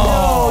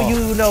 Oh, no,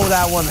 you know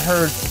that one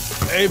hurt.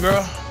 Hey,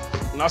 bro.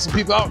 Knock some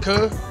people out,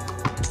 cuz.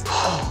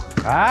 All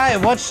right,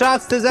 what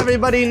shots does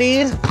everybody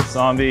need?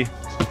 Zombie.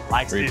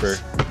 Reaper.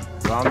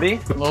 Zombie.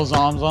 Little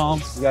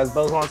zoms. You guys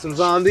both want some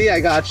zombie? I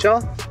got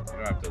y'all. You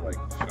don't have to like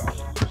shot.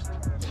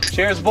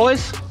 Cheers,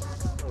 boys.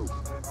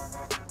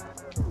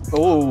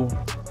 Oh.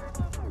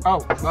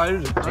 Oh, no,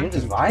 you're just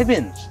He's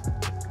vibing.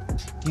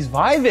 He's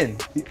vibing.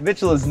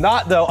 Mitchell is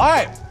not, though. All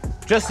right.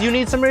 Just you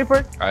need some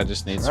Reaper? I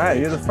just need All some. right,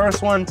 you're the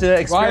first one to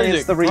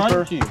experience the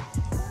Reaper. Crunchy?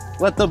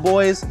 Let the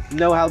boys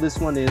know how this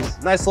one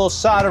is. Nice little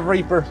shot of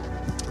Reaper.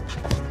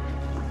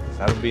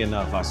 That'll be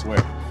enough, I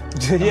swear.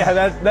 Yeah,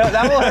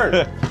 that will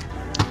hurt.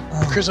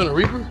 Chris on the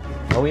Reaper?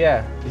 Oh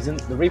yeah,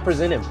 the Reaper's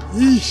in him.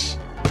 Yeesh.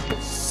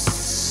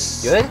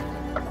 Good?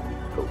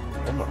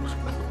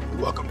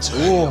 Welcome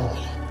to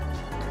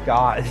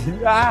God.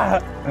 Ah.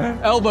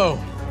 Elbow.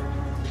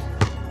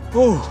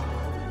 Ooh.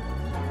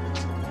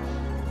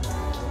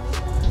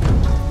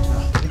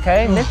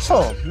 Okay,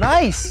 Mitchell.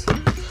 Nice.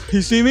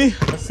 You see me?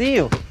 I see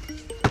you.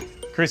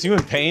 Chris, you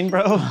in pain,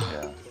 bro?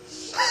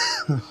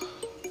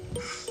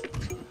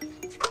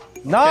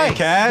 Nice.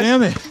 Cash?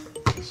 Damn it.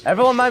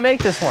 Everyone might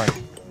make this one.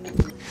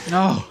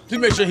 No. Just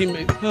make sure he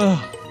made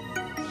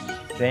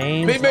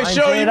James. Make lines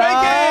sure you make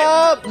it.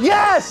 up.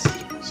 Yes.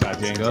 Shot,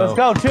 James. Let's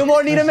go. 2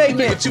 more need to make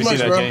it. too You see much,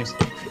 that, bro. James?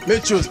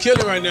 Mitchell is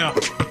killing right now.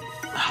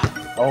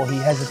 Oh, he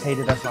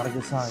hesitated. That's not a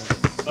good sign.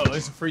 Oh,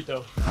 it's a free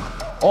throw.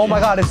 Oh my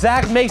God. If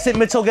Zach makes it,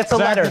 Mitchell gets a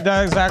letter.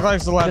 Zach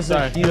likes the left This is a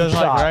side. He huge doesn't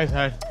like shot. the right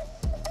side.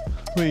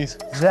 Please.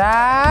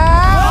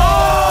 Zach.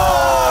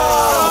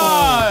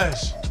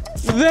 Gosh.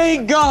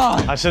 Thank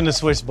God. I shouldn't have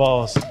switched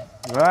balls.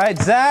 All right,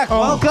 Zach.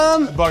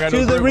 Welcome Bug, I to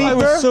know the very I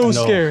Reaper. was so No.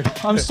 scared.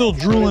 I'm still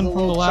drooling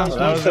from the last That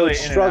one. was really in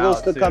and struggles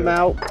out, to come too.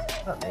 out.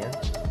 Oh, man.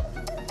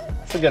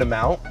 It's a good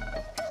amount.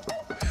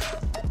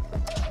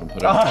 Don't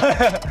put it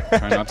on.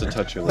 Try not to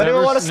touch your Does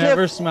anyone lip. want to sniff?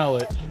 Never smell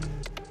it.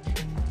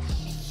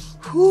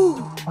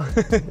 Oh,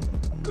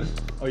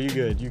 you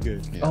good? You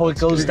good? Yeah, Oh, it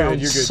goes You're down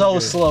good, you're good, so you're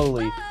good.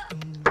 slowly.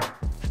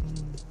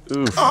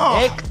 Oof.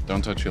 Nick.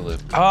 Don't touch your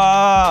lip.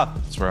 Ah!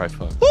 That's where I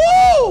fuck.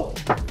 Woo!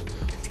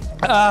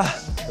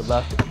 Good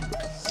luck.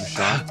 You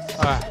shot?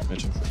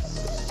 Mitchell.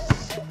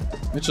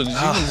 Mitchell, did you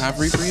even have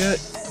Reaper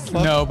yet?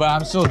 No, but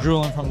I'm still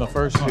drooling from the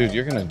first one. Dude,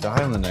 you're gonna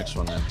die on the next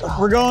one then.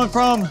 We're going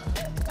from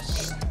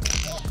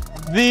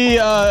the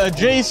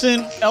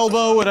adjacent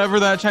elbow, whatever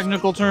that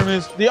technical term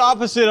is, the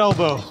opposite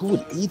elbow. Who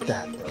would eat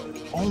that, though?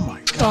 Oh my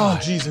God. Oh,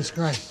 Jesus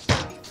Christ.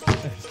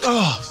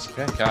 Oh.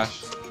 Okay, gosh.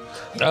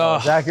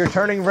 Zach, you're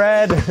turning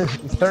red.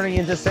 He's turning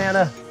into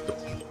Santa.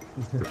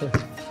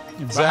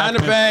 Behind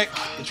the back,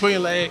 between your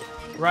leg,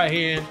 right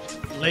hand,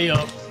 lay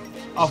up,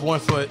 off one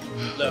foot,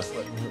 left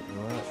foot.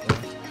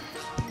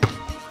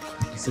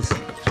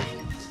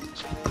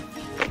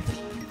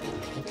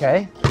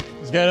 Okay.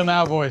 Let's get him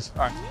out, boys.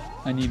 All right.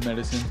 I need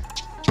medicine.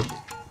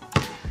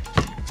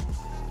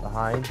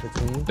 Behind,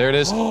 between. There it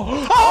is. Oh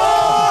my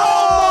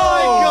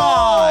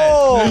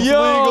God!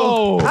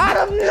 Yo! Out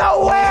of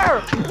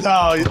nowhere!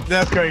 Oh,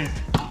 that's crazy.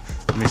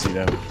 Let me see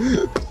that.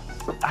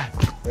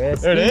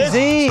 It's There it is.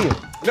 easy.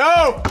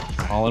 No!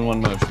 All in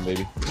one motion,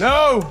 baby.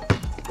 No!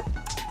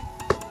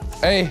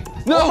 Hey.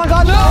 Oh my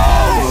God,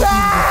 no!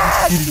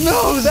 Zach!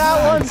 No,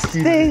 that one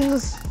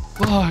stings.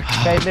 Fuck.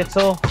 Okay,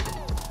 Mitchell.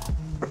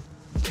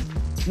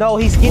 No,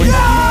 he's getting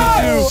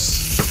no!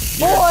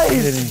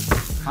 Boys!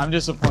 I'm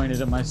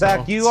disappointed in myself.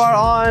 Zach, you are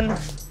on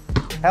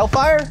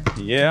Hellfire?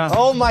 Yeah.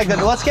 Oh my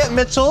goodness. Let's get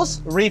Mitchell's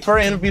Reaper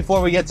in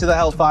before we get to the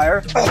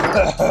Hellfire.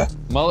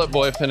 Mullet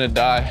boy finna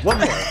die. One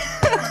more.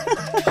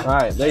 All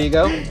right, there you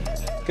go.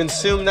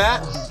 Consume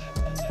that.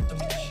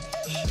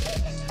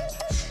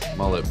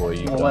 Mullet boy,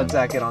 you We'll done. let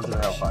Zach get onto the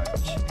Hellfire.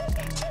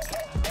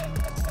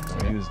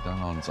 He was done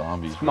on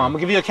zombies. Come on, I'm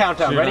gonna give you a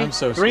countdown. Dude, Ready? I'm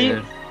so 3,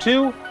 scared.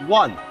 2,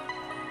 1.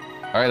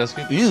 All right, let's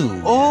get.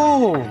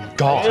 Oh!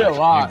 God. did a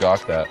lot. You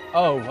gawked that.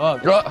 Oh,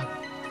 fuck.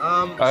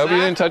 I hope you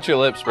didn't touch your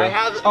lips, bro.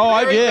 Oh,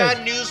 I did.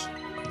 bad news.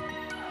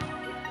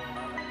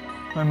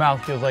 My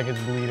mouth feels like it's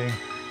bleeding.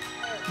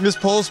 This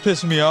pole's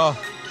pissing me off.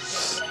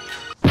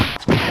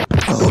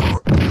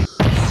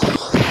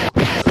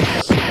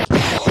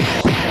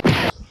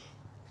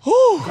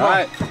 All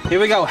right, here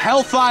we go.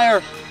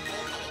 Hellfire.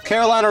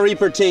 Carolina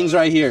Reaper tings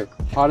right here.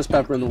 Hottest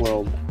pepper in the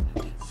world.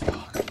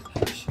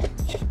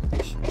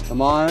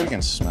 Come on. I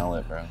can smell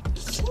it, bro.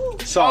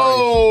 Sorry.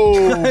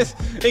 Oh!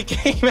 It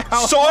came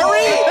out. Sorry?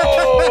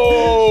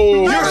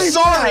 Oh! You're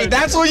sorry.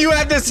 That's what you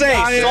had to say.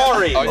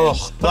 Sorry. Oh,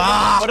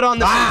 Put it on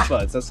the taste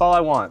buds. That's all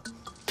I want.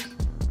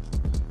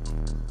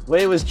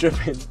 Way it was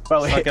dripping.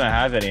 But I'm not gonna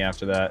have any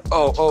after that.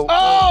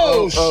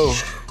 Oh!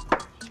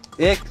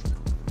 Ick.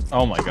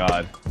 Oh my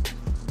God.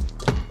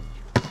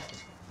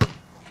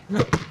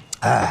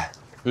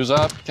 Who's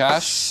up?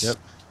 Cash? Yep.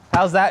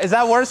 How's that? Is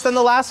that worse than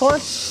the last one?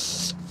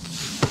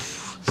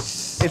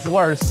 It's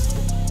worse.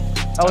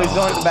 Oh, he's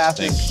going to the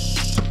bathroom.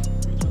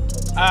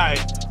 All right,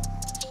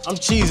 I'm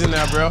cheesing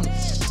now, bro.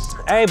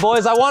 Hey,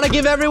 boys, I want to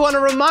give everyone a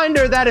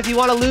reminder that if you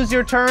want to lose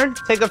your turn,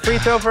 take a free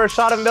throw for a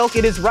shot of milk.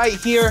 It is right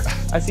here.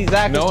 I see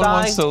Zach No is one dying.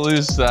 wants to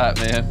lose that,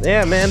 man.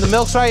 Yeah, man, the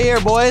milk's right here,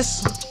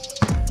 boys.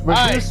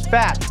 Reduced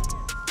fat.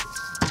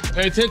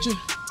 Pay attention.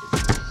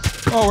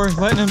 Oh, we're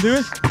letting him do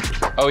it?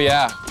 Oh,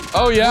 yeah.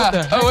 Oh,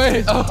 yeah. Oh,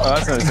 wait. Oh, Oh,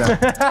 that's not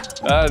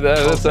sound.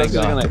 that's actually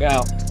gonna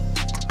count.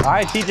 All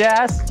right,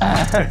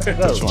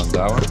 TJS. Which one's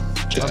that one?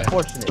 Yeah.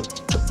 Unfortunate.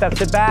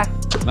 Steps it back.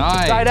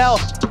 Nice. Side L.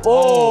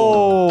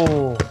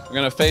 Oh. We're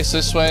gonna face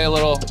this way a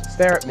little.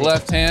 Stare at me.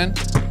 Left hand,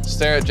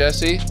 stare at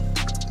Jesse,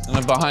 and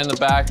then behind the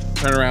back,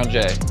 turn around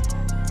Jay.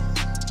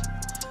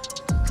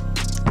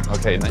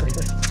 Okay,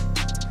 nice.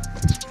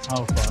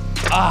 Oh, fuck.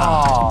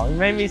 Oh, you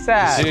made me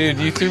sad. Dude,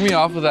 you threw me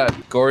off with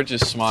that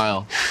gorgeous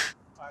smile.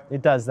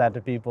 It does that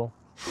to people.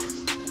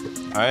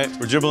 All right,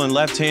 we're dribbling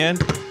left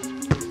hand.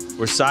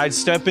 We're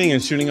sidestepping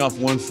and shooting off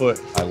 1 foot.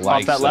 I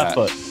like off that left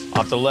foot.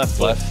 Off the left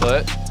foot. Left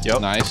foot.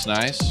 Yep. Nice,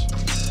 nice.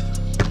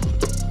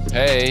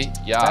 Hey,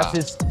 yeah.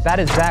 That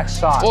is Zach's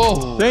shot.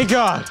 Oh, Thank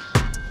God.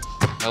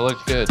 that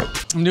looked good.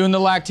 I'm doing the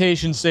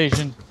lactation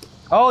station.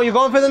 Oh, you're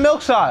going for the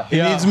milk shot. He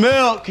needs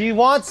milk. He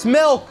wants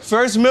milk.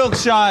 First milk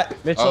shot.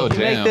 Mitchell, Oh, if you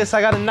make damn. this,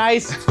 I got a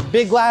nice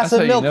big glass That's of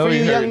how you milk know for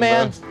you, you're young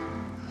man.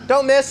 hurting,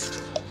 Don't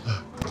miss.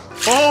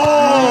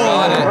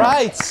 Got it.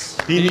 Right.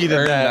 He needed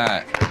earned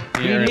that.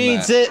 He He earned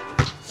needs that. it.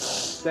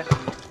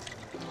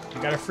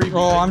 You got a free.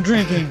 Oh, I'm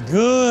drinking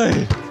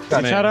good.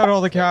 Shout out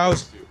all the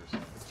cows.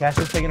 Cash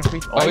is taking a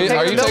free throw. Oh, are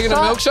you taking a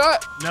milk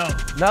shot? No,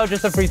 No,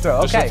 just a free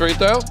throw. Just Okay. a free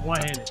throw?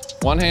 one-handed.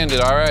 One-handed,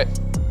 all right.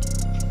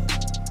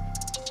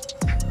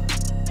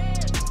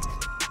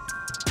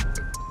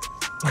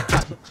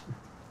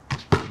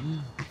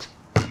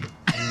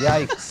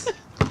 Yikes.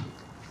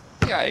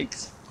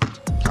 Yikes.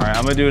 All right,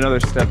 I'm gonna do another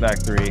step back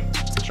 3.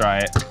 Try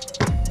it.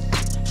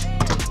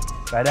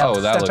 Right up.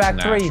 Oh, that Step looks back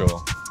natural.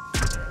 3.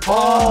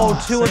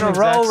 Oh, 2 in same a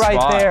row exact right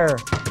spot. there.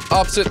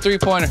 Opposite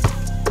three-pointer.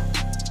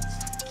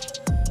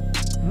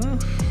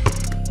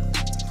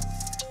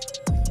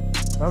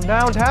 From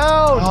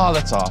downtown. Oh,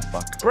 that's off.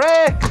 Fuck.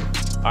 Brick.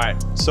 All right,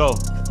 so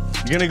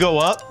you're gonna go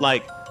up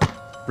like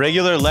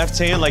regular left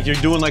hand, like you're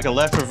doing like a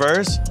left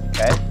reverse.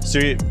 Okay. So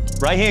your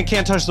right hand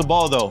can't touch the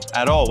ball though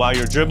at all while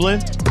you're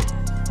dribbling.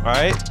 All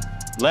right,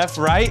 left,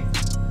 right,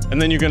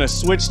 and then you're gonna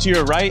switch to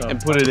your right and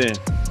put it in.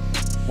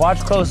 Watch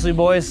closely,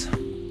 boys.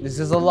 This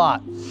is a lot.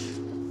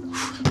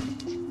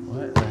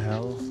 What the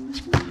hell?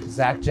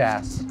 Zach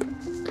Jass.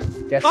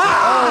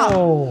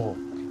 Oh.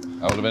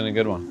 That would have been a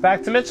good one.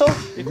 Back to Mitchell.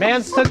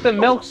 Mans took the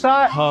milk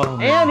shot, Oh,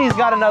 and he's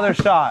got another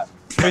shot.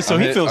 Wait, so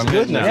he feels I'm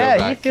good hitting now. it. Yeah, he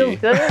back feels key.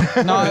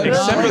 good. No,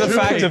 Except for the no,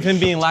 fact of him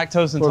being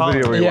lactose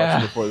intolerant. Yeah.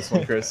 Before this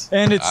one, Chris.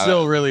 And it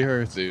still really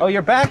hurts. Dude, Oh,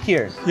 you're back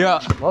here. Yeah,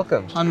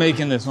 Welcome. I'm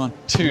making this one.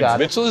 Dude,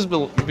 got it. Mitchell has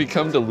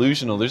become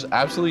delusional. There's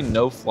absolutely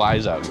no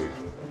flies out here.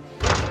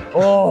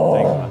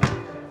 Oh.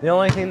 The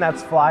only thing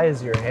that's fly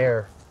is your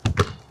hair.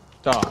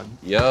 Dog.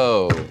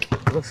 Yo.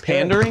 Looks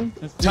Pandering?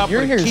 Top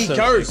Your of the hair's key so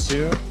curse.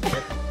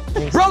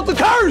 Broke the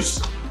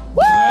curse!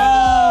 Woo!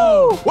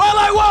 Well,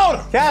 like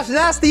water! Cash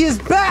Nasty is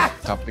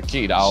back. Top of the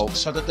key, dog.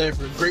 Shut that thing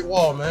for a great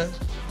wall, man.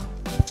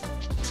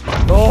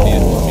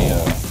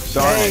 Oh.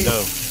 Sorry,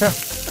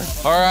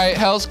 no. All right,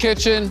 Hell's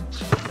Kitchen.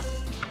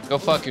 Go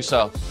fuck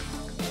yourself.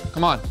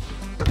 Come on.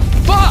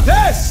 Fuck!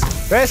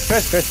 Yes!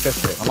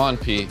 Chris. I'm on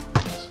P.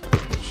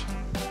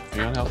 Are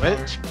you on Hell's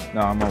Kitchen?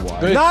 No, I'm on Y.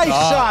 Good Nice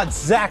job. shot,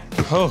 Zach.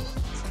 Oh.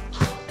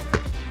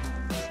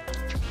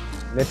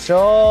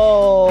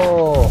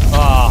 Mitchell.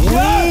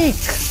 Weak.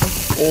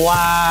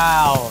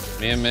 Wow.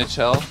 Me and Mitch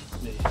Hell.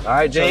 All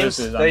right, James. this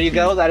is There you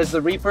go. That is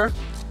the Reaper.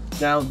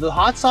 Now, the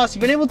hot sauce,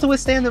 you've been able to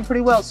withstand them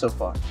pretty well so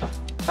far.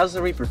 How's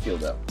the Reaper feel,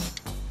 though?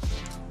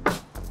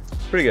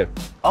 Pretty good.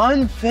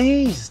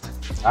 Unfazed.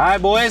 All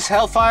right, boys.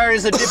 Hellfire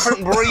is a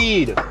different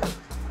breed.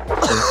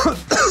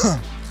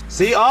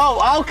 See?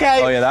 Oh,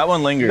 okay. Oh yeah, that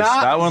one lingers.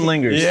 Nah. That one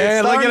lingers.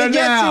 Yeah, look at starting him to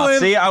get now. to him.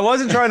 See, I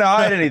wasn't trying to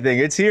hide anything.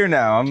 It's here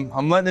now.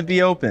 I'm letting it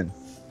be open.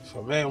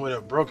 So man with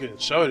a broken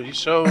shoulder, you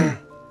showed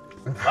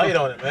light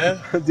on it, man.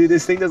 Dude,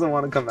 this thing doesn't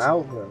want to come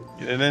out, bro.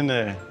 Get it in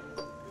there.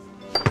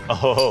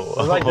 Oh.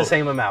 It's like the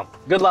same amount.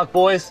 Good luck,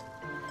 boys.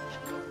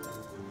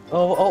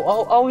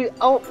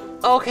 Oh,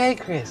 okay,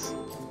 Chris.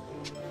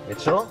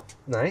 Mitchell,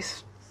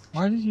 nice.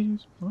 Why did you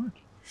use blood?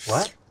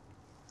 What?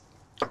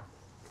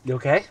 You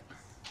okay?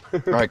 All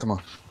right, come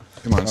on.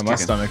 Come on, Oh, my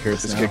stomach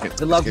hurts now. kick it.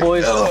 Good luck,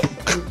 boys.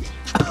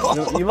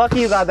 You're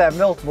lucky you got that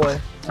milk, boy.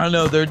 I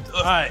know, they're...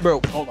 All right, Bro,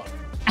 hold on.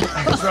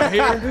 It's right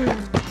here.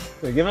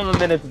 Here, give him a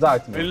minute to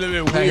talk to It's a me.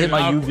 little bit I weird. hit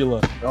my and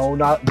uvula. Oh,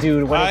 not,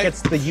 dude. When Alright. it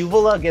gets the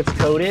uvula gets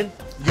coated,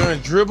 You're gonna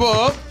dribble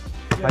up.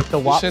 like the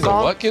You WAP said the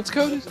song. what gets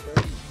coded?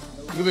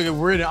 You're gonna make it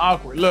weird and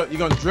awkward. Look, you're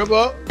gonna dribble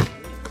up,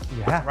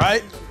 Yeah.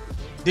 right?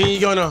 Then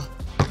you're gonna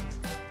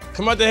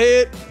come out the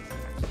head,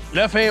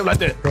 left hand like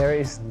that. There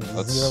is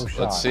zero shot.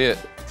 Let's see it.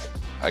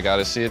 I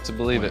gotta see it to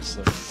believe it.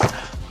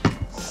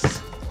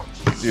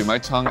 Dude, my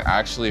tongue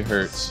actually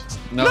hurts.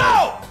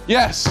 No!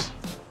 Yes!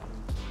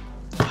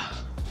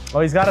 Oh,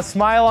 he's got a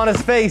smile on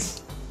his face.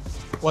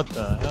 What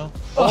the hell?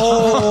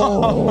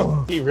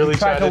 Oh! He really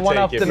tried to one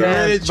up take the it, bro.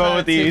 man. Really Go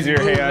with the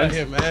easier hand.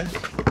 Here, man.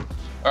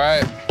 All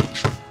right,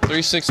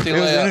 360 It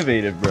was layup.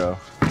 innovative, bro.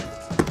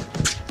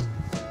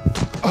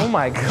 Oh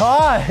my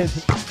God!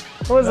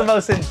 What was the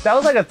most? That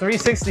was like a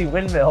 360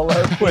 windmill.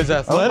 What is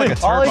that? Like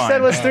a All he said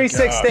turbine. was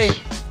 360.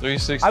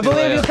 360 I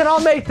believe you layup. can all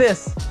make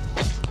this.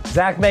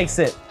 Zach makes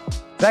it.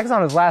 Zach's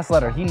on his last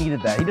letter. He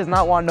needed that. He does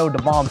not want no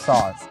bomb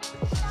sauce.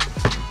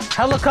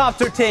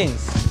 Helicopter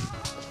tings.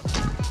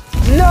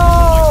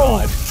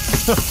 No!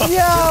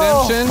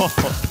 Yo!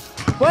 Redemption.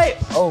 Wait.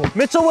 Oh,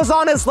 Mitchell was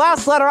on his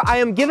last letter. I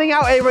am giving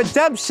out a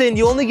redemption.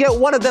 You only get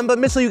one of them, but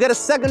Mitchell, you get a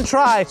second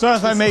try. So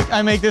if I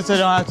make this, I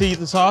don't have to eat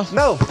the sauce?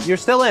 No, you're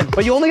still in,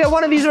 but you only get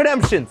one of these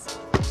redemptions.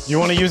 You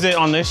want to use it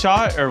on this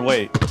shot or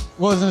wait?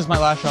 Well, isn't this my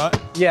last shot?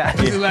 Yeah.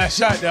 This is the last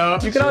shot,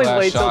 dog. You can always last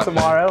wait till shot,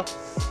 tomorrow.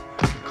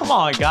 Come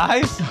on,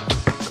 guys.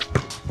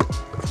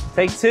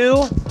 Take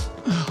two.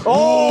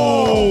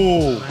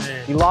 Oh!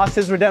 He lost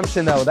his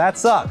redemption though. That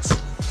sucks.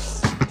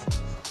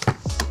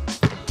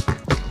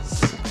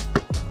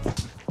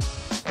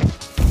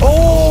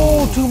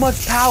 Oh, too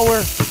much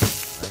power.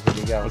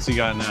 Here we go. What's he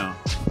got now?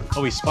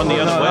 Oh, he spun the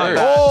other way.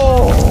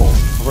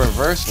 Oh!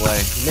 Reverse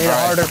lay. Made it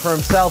harder for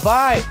himself. All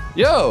right.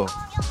 Yo,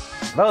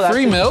 Bro, that's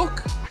free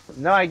milk?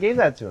 No, I gave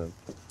that to him.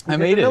 I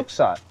made it. Milk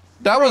shot.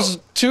 That was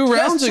 2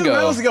 rounds That's 2 ago.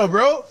 rounds ago,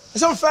 bro.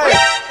 It's on fast.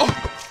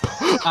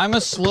 I'm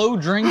a slow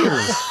drinker.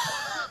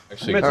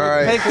 Actually, Mitchell, all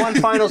right. take one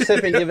final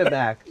sip and give it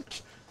back.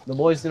 The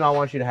boys do not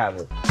want you to have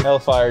it.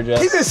 Hellfire,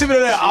 Jess. He's been sipping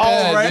on that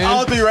Yeah, dude.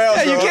 all 3 rounds.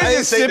 Yeah, you bro. I can't didn't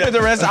just say sip that. it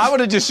the rest. I would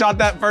have just shot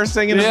that first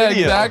thing in the Yeah,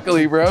 video.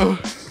 exactly, bro. All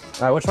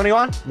right, which one do you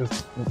want?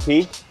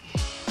 P?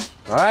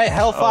 All right,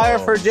 Hellfire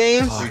Oh. for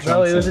James.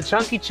 Bro, it was a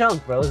chunks chunky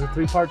chunk, bro. It was a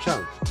 3-part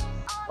chunk.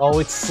 Oh,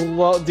 it's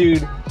slow,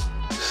 dude.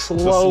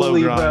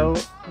 Slowly, bro.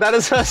 grind. That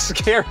is a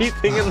scary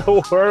thing in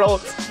the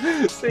world.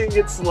 Seeing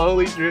it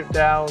slowly drip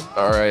down.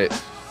 All right.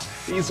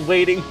 He's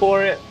waiting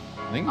for it.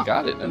 I think I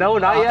got it. No,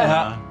 not yet.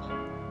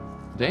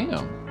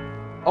 Damn.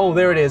 Oh,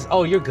 there it is.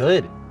 Oh, you're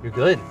good. You're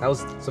good. That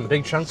was some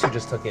big chunks you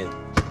just took in.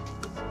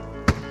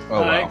 Oh,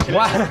 All wow. right, can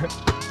I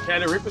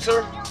have the Reaper,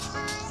 sir?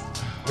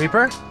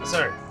 Reaper? Yes,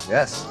 sir.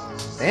 Yes.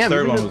 Damn.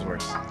 Third you one did- was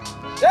worse.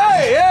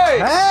 Hey, hey!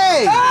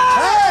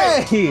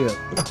 Hey! Hey!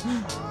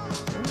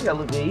 You got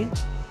look me.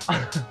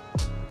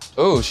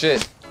 Oh,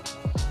 shit.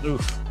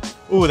 Oof.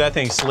 Ooh, that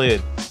thing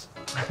slid.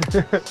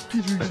 Have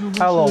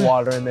a little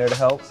water in there to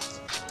help.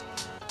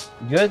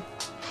 You good?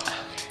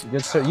 You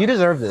good, sir. You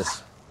deserve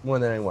this more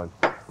than anyone.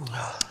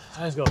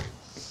 Let's go.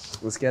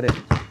 Let's get it.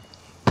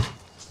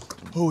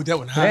 Oh, that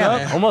one hot. Damn,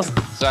 man. almost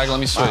Zach, let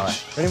me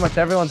switch. pretty much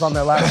everyone's on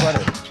their last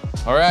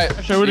letter. All right.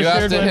 I would've You have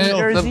shared to my hit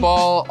jersey. the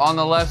ball on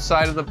the left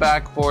side of the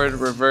backboard,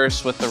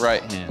 reverse with the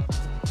right hand.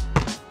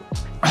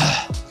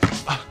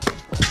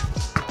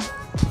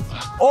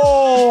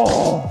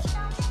 Oh!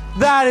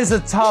 That is a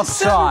tough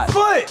 7 shot.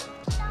 foot.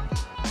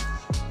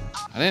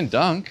 I didn't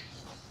dunk.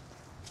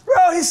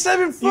 Bro, he's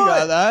 7 foot. You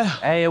got that.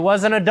 Hey, it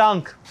wasn't a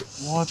dunk.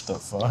 What the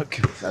fuck?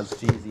 That's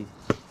cheesy.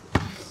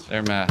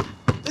 There, Matt.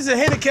 This is a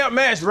handicap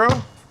match, bro.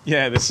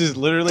 Yeah, this is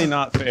literally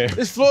not fair.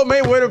 This Floyd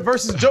Mayweather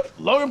versus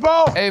Logan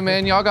Paul. Hey,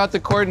 man, y'all got the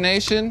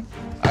coordination.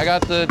 I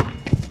got the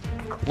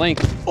link.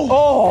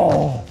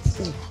 Oh!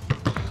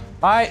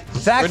 All right,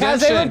 Zach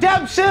has a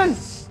Redemption.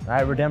 redemption. All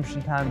right,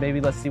 redemption time, baby.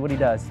 Let's see what he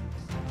does.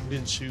 He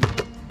didn't shoot.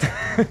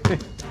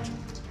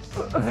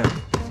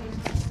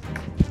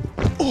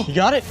 You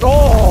got it?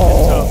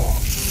 Oh!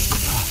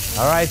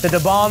 All right, the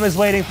bomb is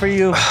waiting for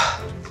you.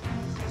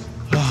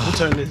 We'll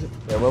turn this.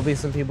 There will be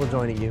some people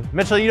joining you.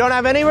 Mitchell, you don't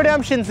have any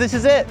redemptions. This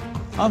is it.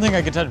 I don't think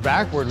I could touch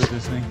backward with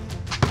this thing.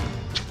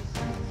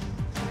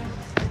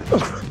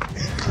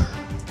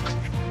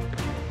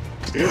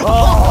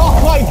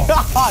 Oh my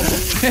God!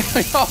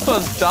 We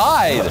almost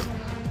died.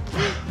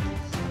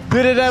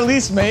 Did it at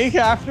least make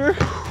after?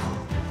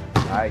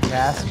 All right,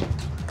 Cass.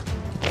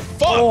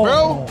 Fuck,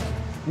 bro.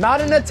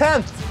 Not an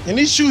attempt. And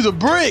these shoes are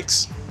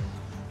bricks.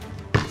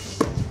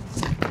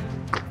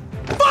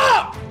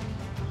 Fuck!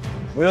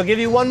 We'll give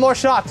you one more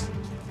shot.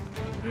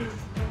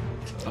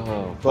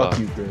 Oh, Fuck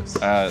you,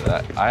 Chris. I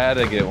had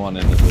to get one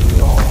in the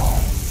video.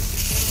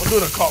 I'm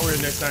doing a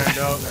cartwheel next time,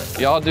 dog.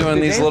 Y'all doing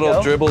Good these game, little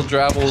though. dribble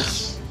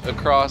drabbles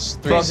across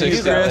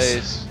 360 Chris.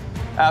 days.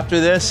 After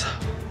this,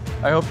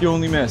 I hope you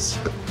only miss.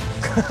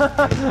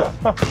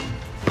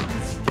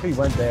 He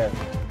went there.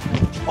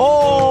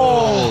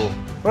 Oh!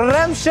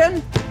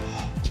 Redemption.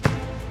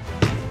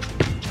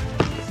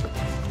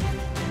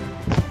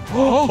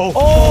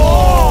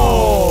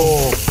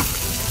 Oh!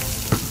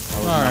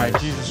 All right,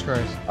 Jesus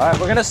Christ. All right,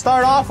 we're gonna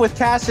start off with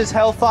Cass's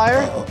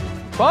Hellfire.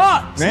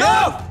 Fuck! Man.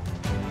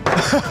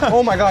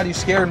 Oh my God, you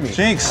scared me.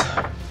 Jinx.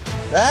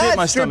 That's Shit,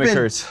 my stomach tripping.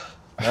 hurts.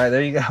 All right,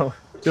 there you go.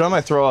 Dude, I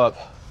might throw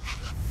up.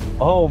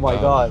 Oh my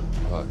God.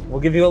 fuck. We'll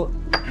give you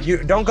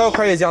you don't go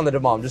crazy on the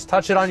bomb. Just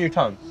touch it on your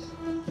tongue.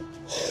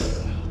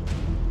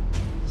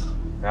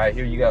 All right,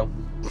 here you go.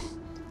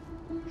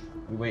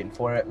 We waiting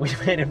for it. We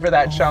waiting for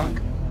that chunk.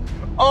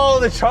 Oh,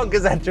 the chunk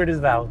has entered his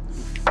mouth.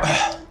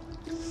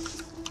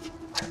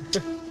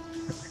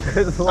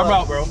 I'm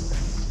out, bro.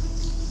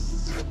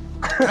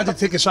 I have to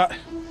take a shot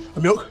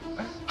of milk.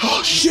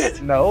 Oh,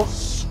 shit. No.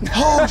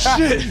 Oh,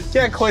 shit. You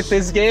can't quit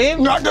this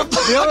game. No, the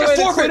only way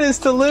to quit is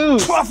to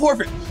lose. I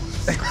forfeit.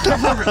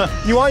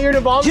 You want your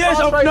bomb? Yes,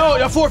 sauce right no,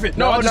 now? I forfeit.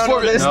 No, I just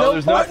forfeit. There's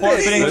no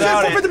forfeiting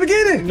without Forfeit it. at the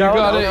beginning. You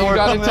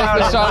gotta take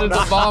the shot at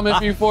the bomb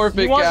if you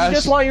forfeit, You Cash.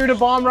 just want your da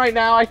bomb right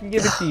now, I can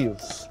give it to you.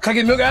 Can I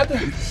get milk after?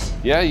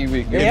 Yeah, you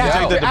Yeah, get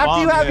out.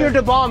 after you have your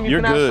da bomb, you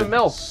You're can have good. some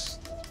milk.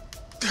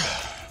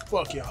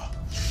 Fuck y'all.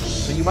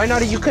 So you might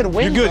not, you could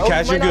win. You're good, bro.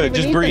 Cash, You might you're not good. even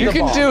Just need breathe. the You da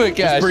can bomb. do it,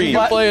 Cash. breathe. You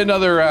can play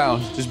another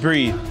round. Just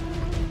breathe.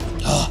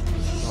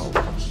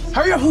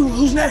 Hurry up,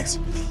 who's next?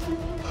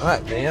 All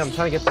right, man, I'm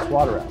trying to get this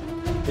water out.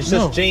 It's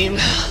just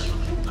James.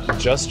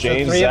 Just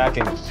James, three of- Zach,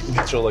 and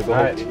Mitchell like the All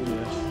whole right,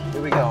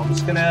 here we go. I'm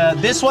just gonna,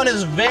 this one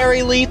is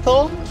very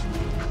lethal.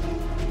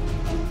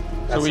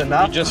 That's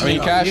enough. I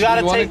mean, Cash, You if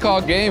gotta you want to take-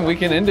 call game, we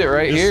can end it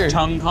right here.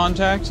 Tongue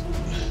contact?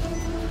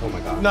 Oh my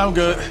God. No, I'm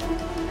good.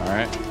 All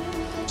right.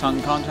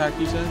 Tongue contact,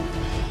 you said?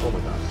 Oh my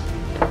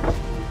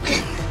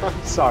God.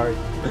 I'm sorry.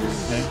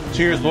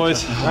 Cheers,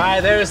 boys. All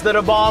right, there's the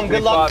da bomb.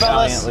 Good luck,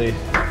 fellas. Valiantly.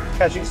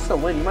 Cash, you can still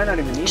win. You might not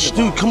even need the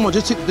Dude, come on,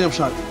 just take the damn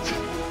shot.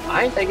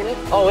 I ain't taking it.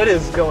 Oh, it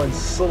is going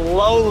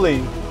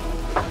slowly.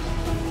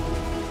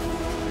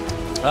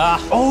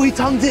 Ah, Oh, he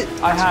tongued it.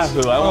 I have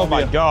to. Oh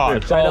my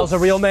God. Rhino's a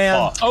real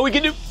man. Oh, we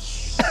can do.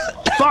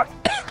 Fuck.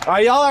 All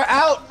right, y'all are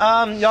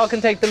out. Y'all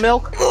can take the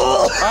milk.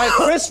 All right,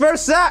 Chris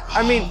versus Zach.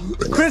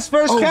 Chris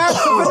versus Cash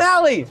for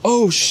finale.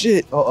 Oh,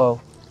 shit. Uh-oh.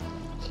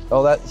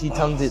 Oh, that he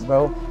tongued it,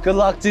 bro. Good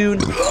luck,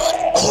 dude.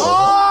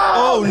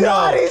 Oh, no.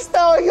 God, he's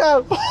throwing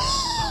up.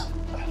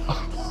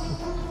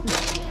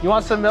 You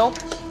want some milk?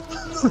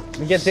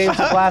 We get James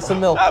a glass of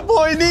milk. That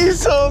boy needs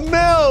some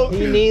milk.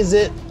 He needs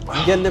it.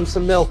 I'm getting him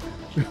some milk.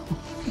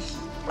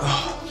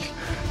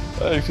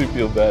 I actually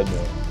feel bad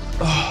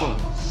now.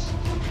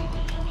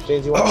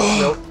 James, you want some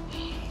milk?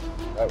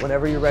 All right,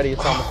 whenever you're ready,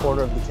 it's on the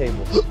corner of the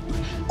table. You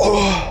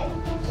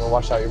want to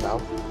wash out your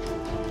mouth?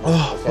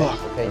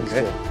 Okay, he's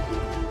good.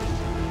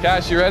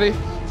 Cash, you ready?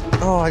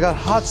 Oh, I got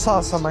hot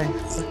sauce on my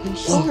fucking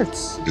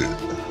shorts.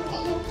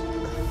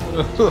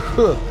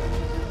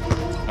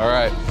 All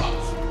right.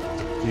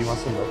 Do you want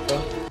some milk,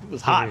 though? It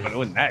was hot, but it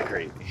wasn't that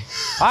crazy.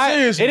 All right,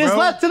 it is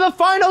left to the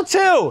final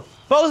two.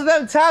 Both of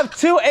them have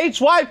 2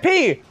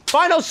 HYP.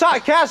 Final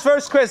shot, Cash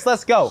versus Chris.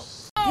 Let's go.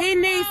 He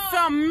needs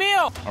some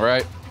milk. All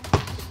right.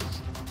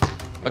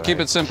 I'll keep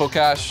it simple,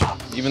 Cash.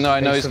 Even though I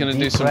know Take he's some gonna do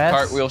deep some breaths.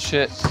 cartwheel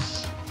shit,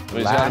 but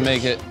he's gotta Relax.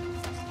 make it.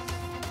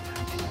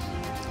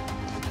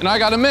 And I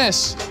gotta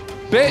miss,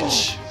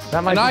 bitch.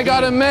 That might And be I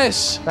gotta game.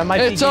 miss. That might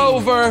be It's game.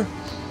 over.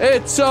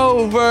 It's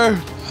over.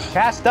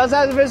 Cash does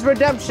have his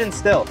redemption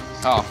still.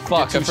 Oh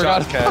fuck! I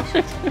forgot.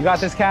 Cash. You got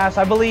this, Cash,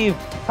 I believe.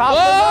 Top of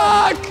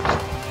the Fuck! line.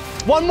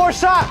 One more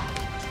shot.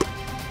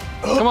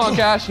 Come on,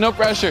 Cash. No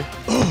pressure.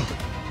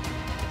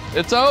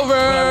 It's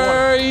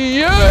over.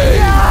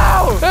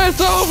 Yeah!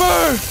 It's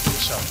over.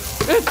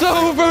 It's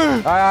over.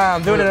 All right,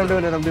 I'm doing it. No,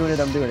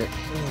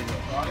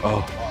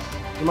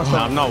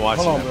 I'm not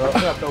watching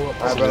that. All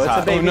right, bro, it's a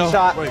hot. baby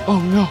shot. Oh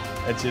no.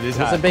 That shit is It's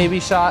a hot. baby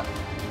shot.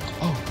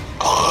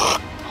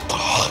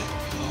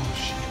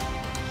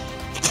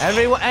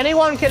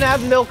 Anyone can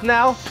have milk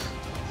now.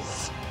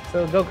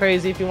 So go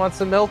crazy if you want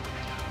some milk.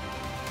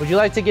 Would you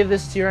like to give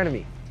this to your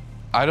enemy?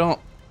 I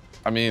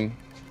mean,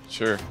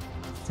 sure.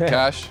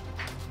 Cash.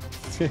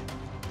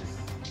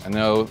 I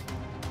know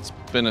it's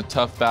been a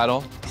tough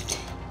battle.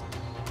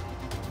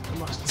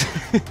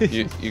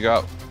 You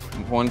got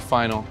one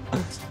final.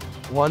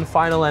 One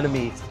final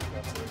enemy.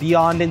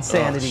 Beyond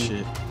insanity.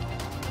 shit.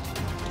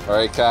 All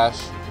right,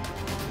 Cash.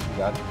 You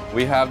got it.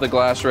 We have the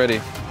glass ready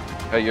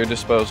at your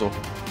disposal.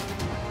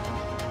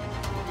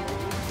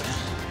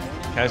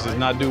 Cash does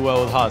not do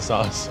well with hot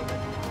sauce.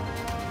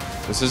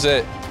 This is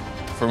it.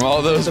 From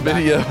all those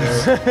videos,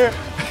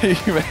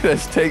 you made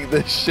us take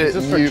this shit This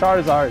is and for you,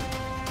 Charizard.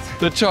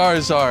 the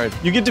Charizard,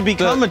 You get to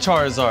become a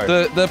Charizard.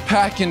 the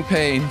packing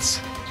pains.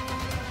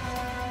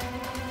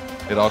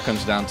 It all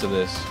comes down to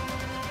this.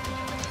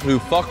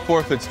 Dude, fuck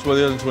forfeits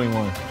 2021.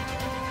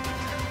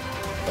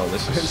 Oh,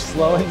 this is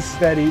Slow and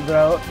steady,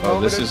 bro. Oh,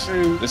 Moment of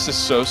truth. this is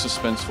so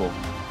suspenseful.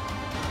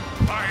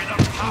 By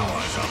the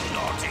powers of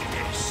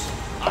naughtiness,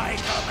 I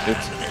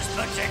command this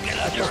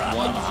particular drop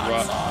one of hot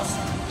drop. sauce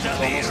to It's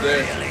be almost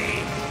there.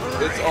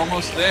 really, It's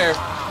almost there.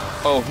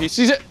 Oh, he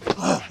sees it.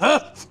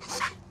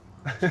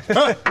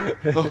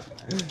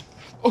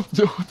 Oh,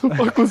 no, what the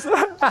fuck was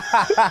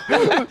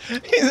that?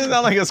 He doesn't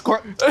sound like a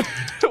squirrel.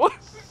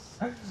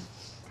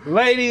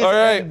 Ladies All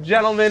right. and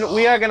gentlemen,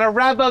 we are gonna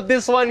wrap up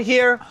this one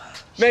here.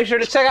 Make sure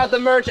to check out the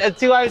merch at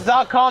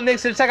 2ives.com. Make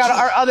sure to check out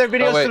our other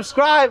videos. wait.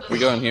 Subscribe. We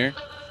going here?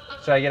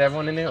 Should I get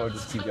everyone in there or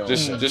just keep going?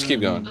 Just keep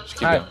going. Just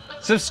keep All going.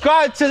 right.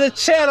 Subscribe to the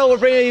channel. We're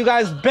bringing you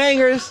guys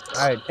bangers.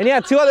 All right. And yeah,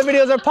 2 other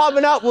videos are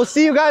popping up. We'll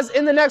see you guys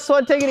in the next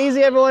one. Take it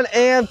easy, everyone,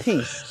 and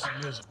peace.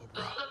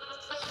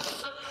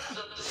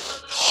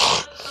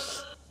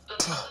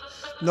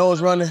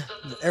 Nose running,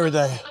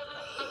 everything.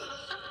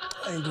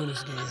 I ain't doing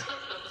this again.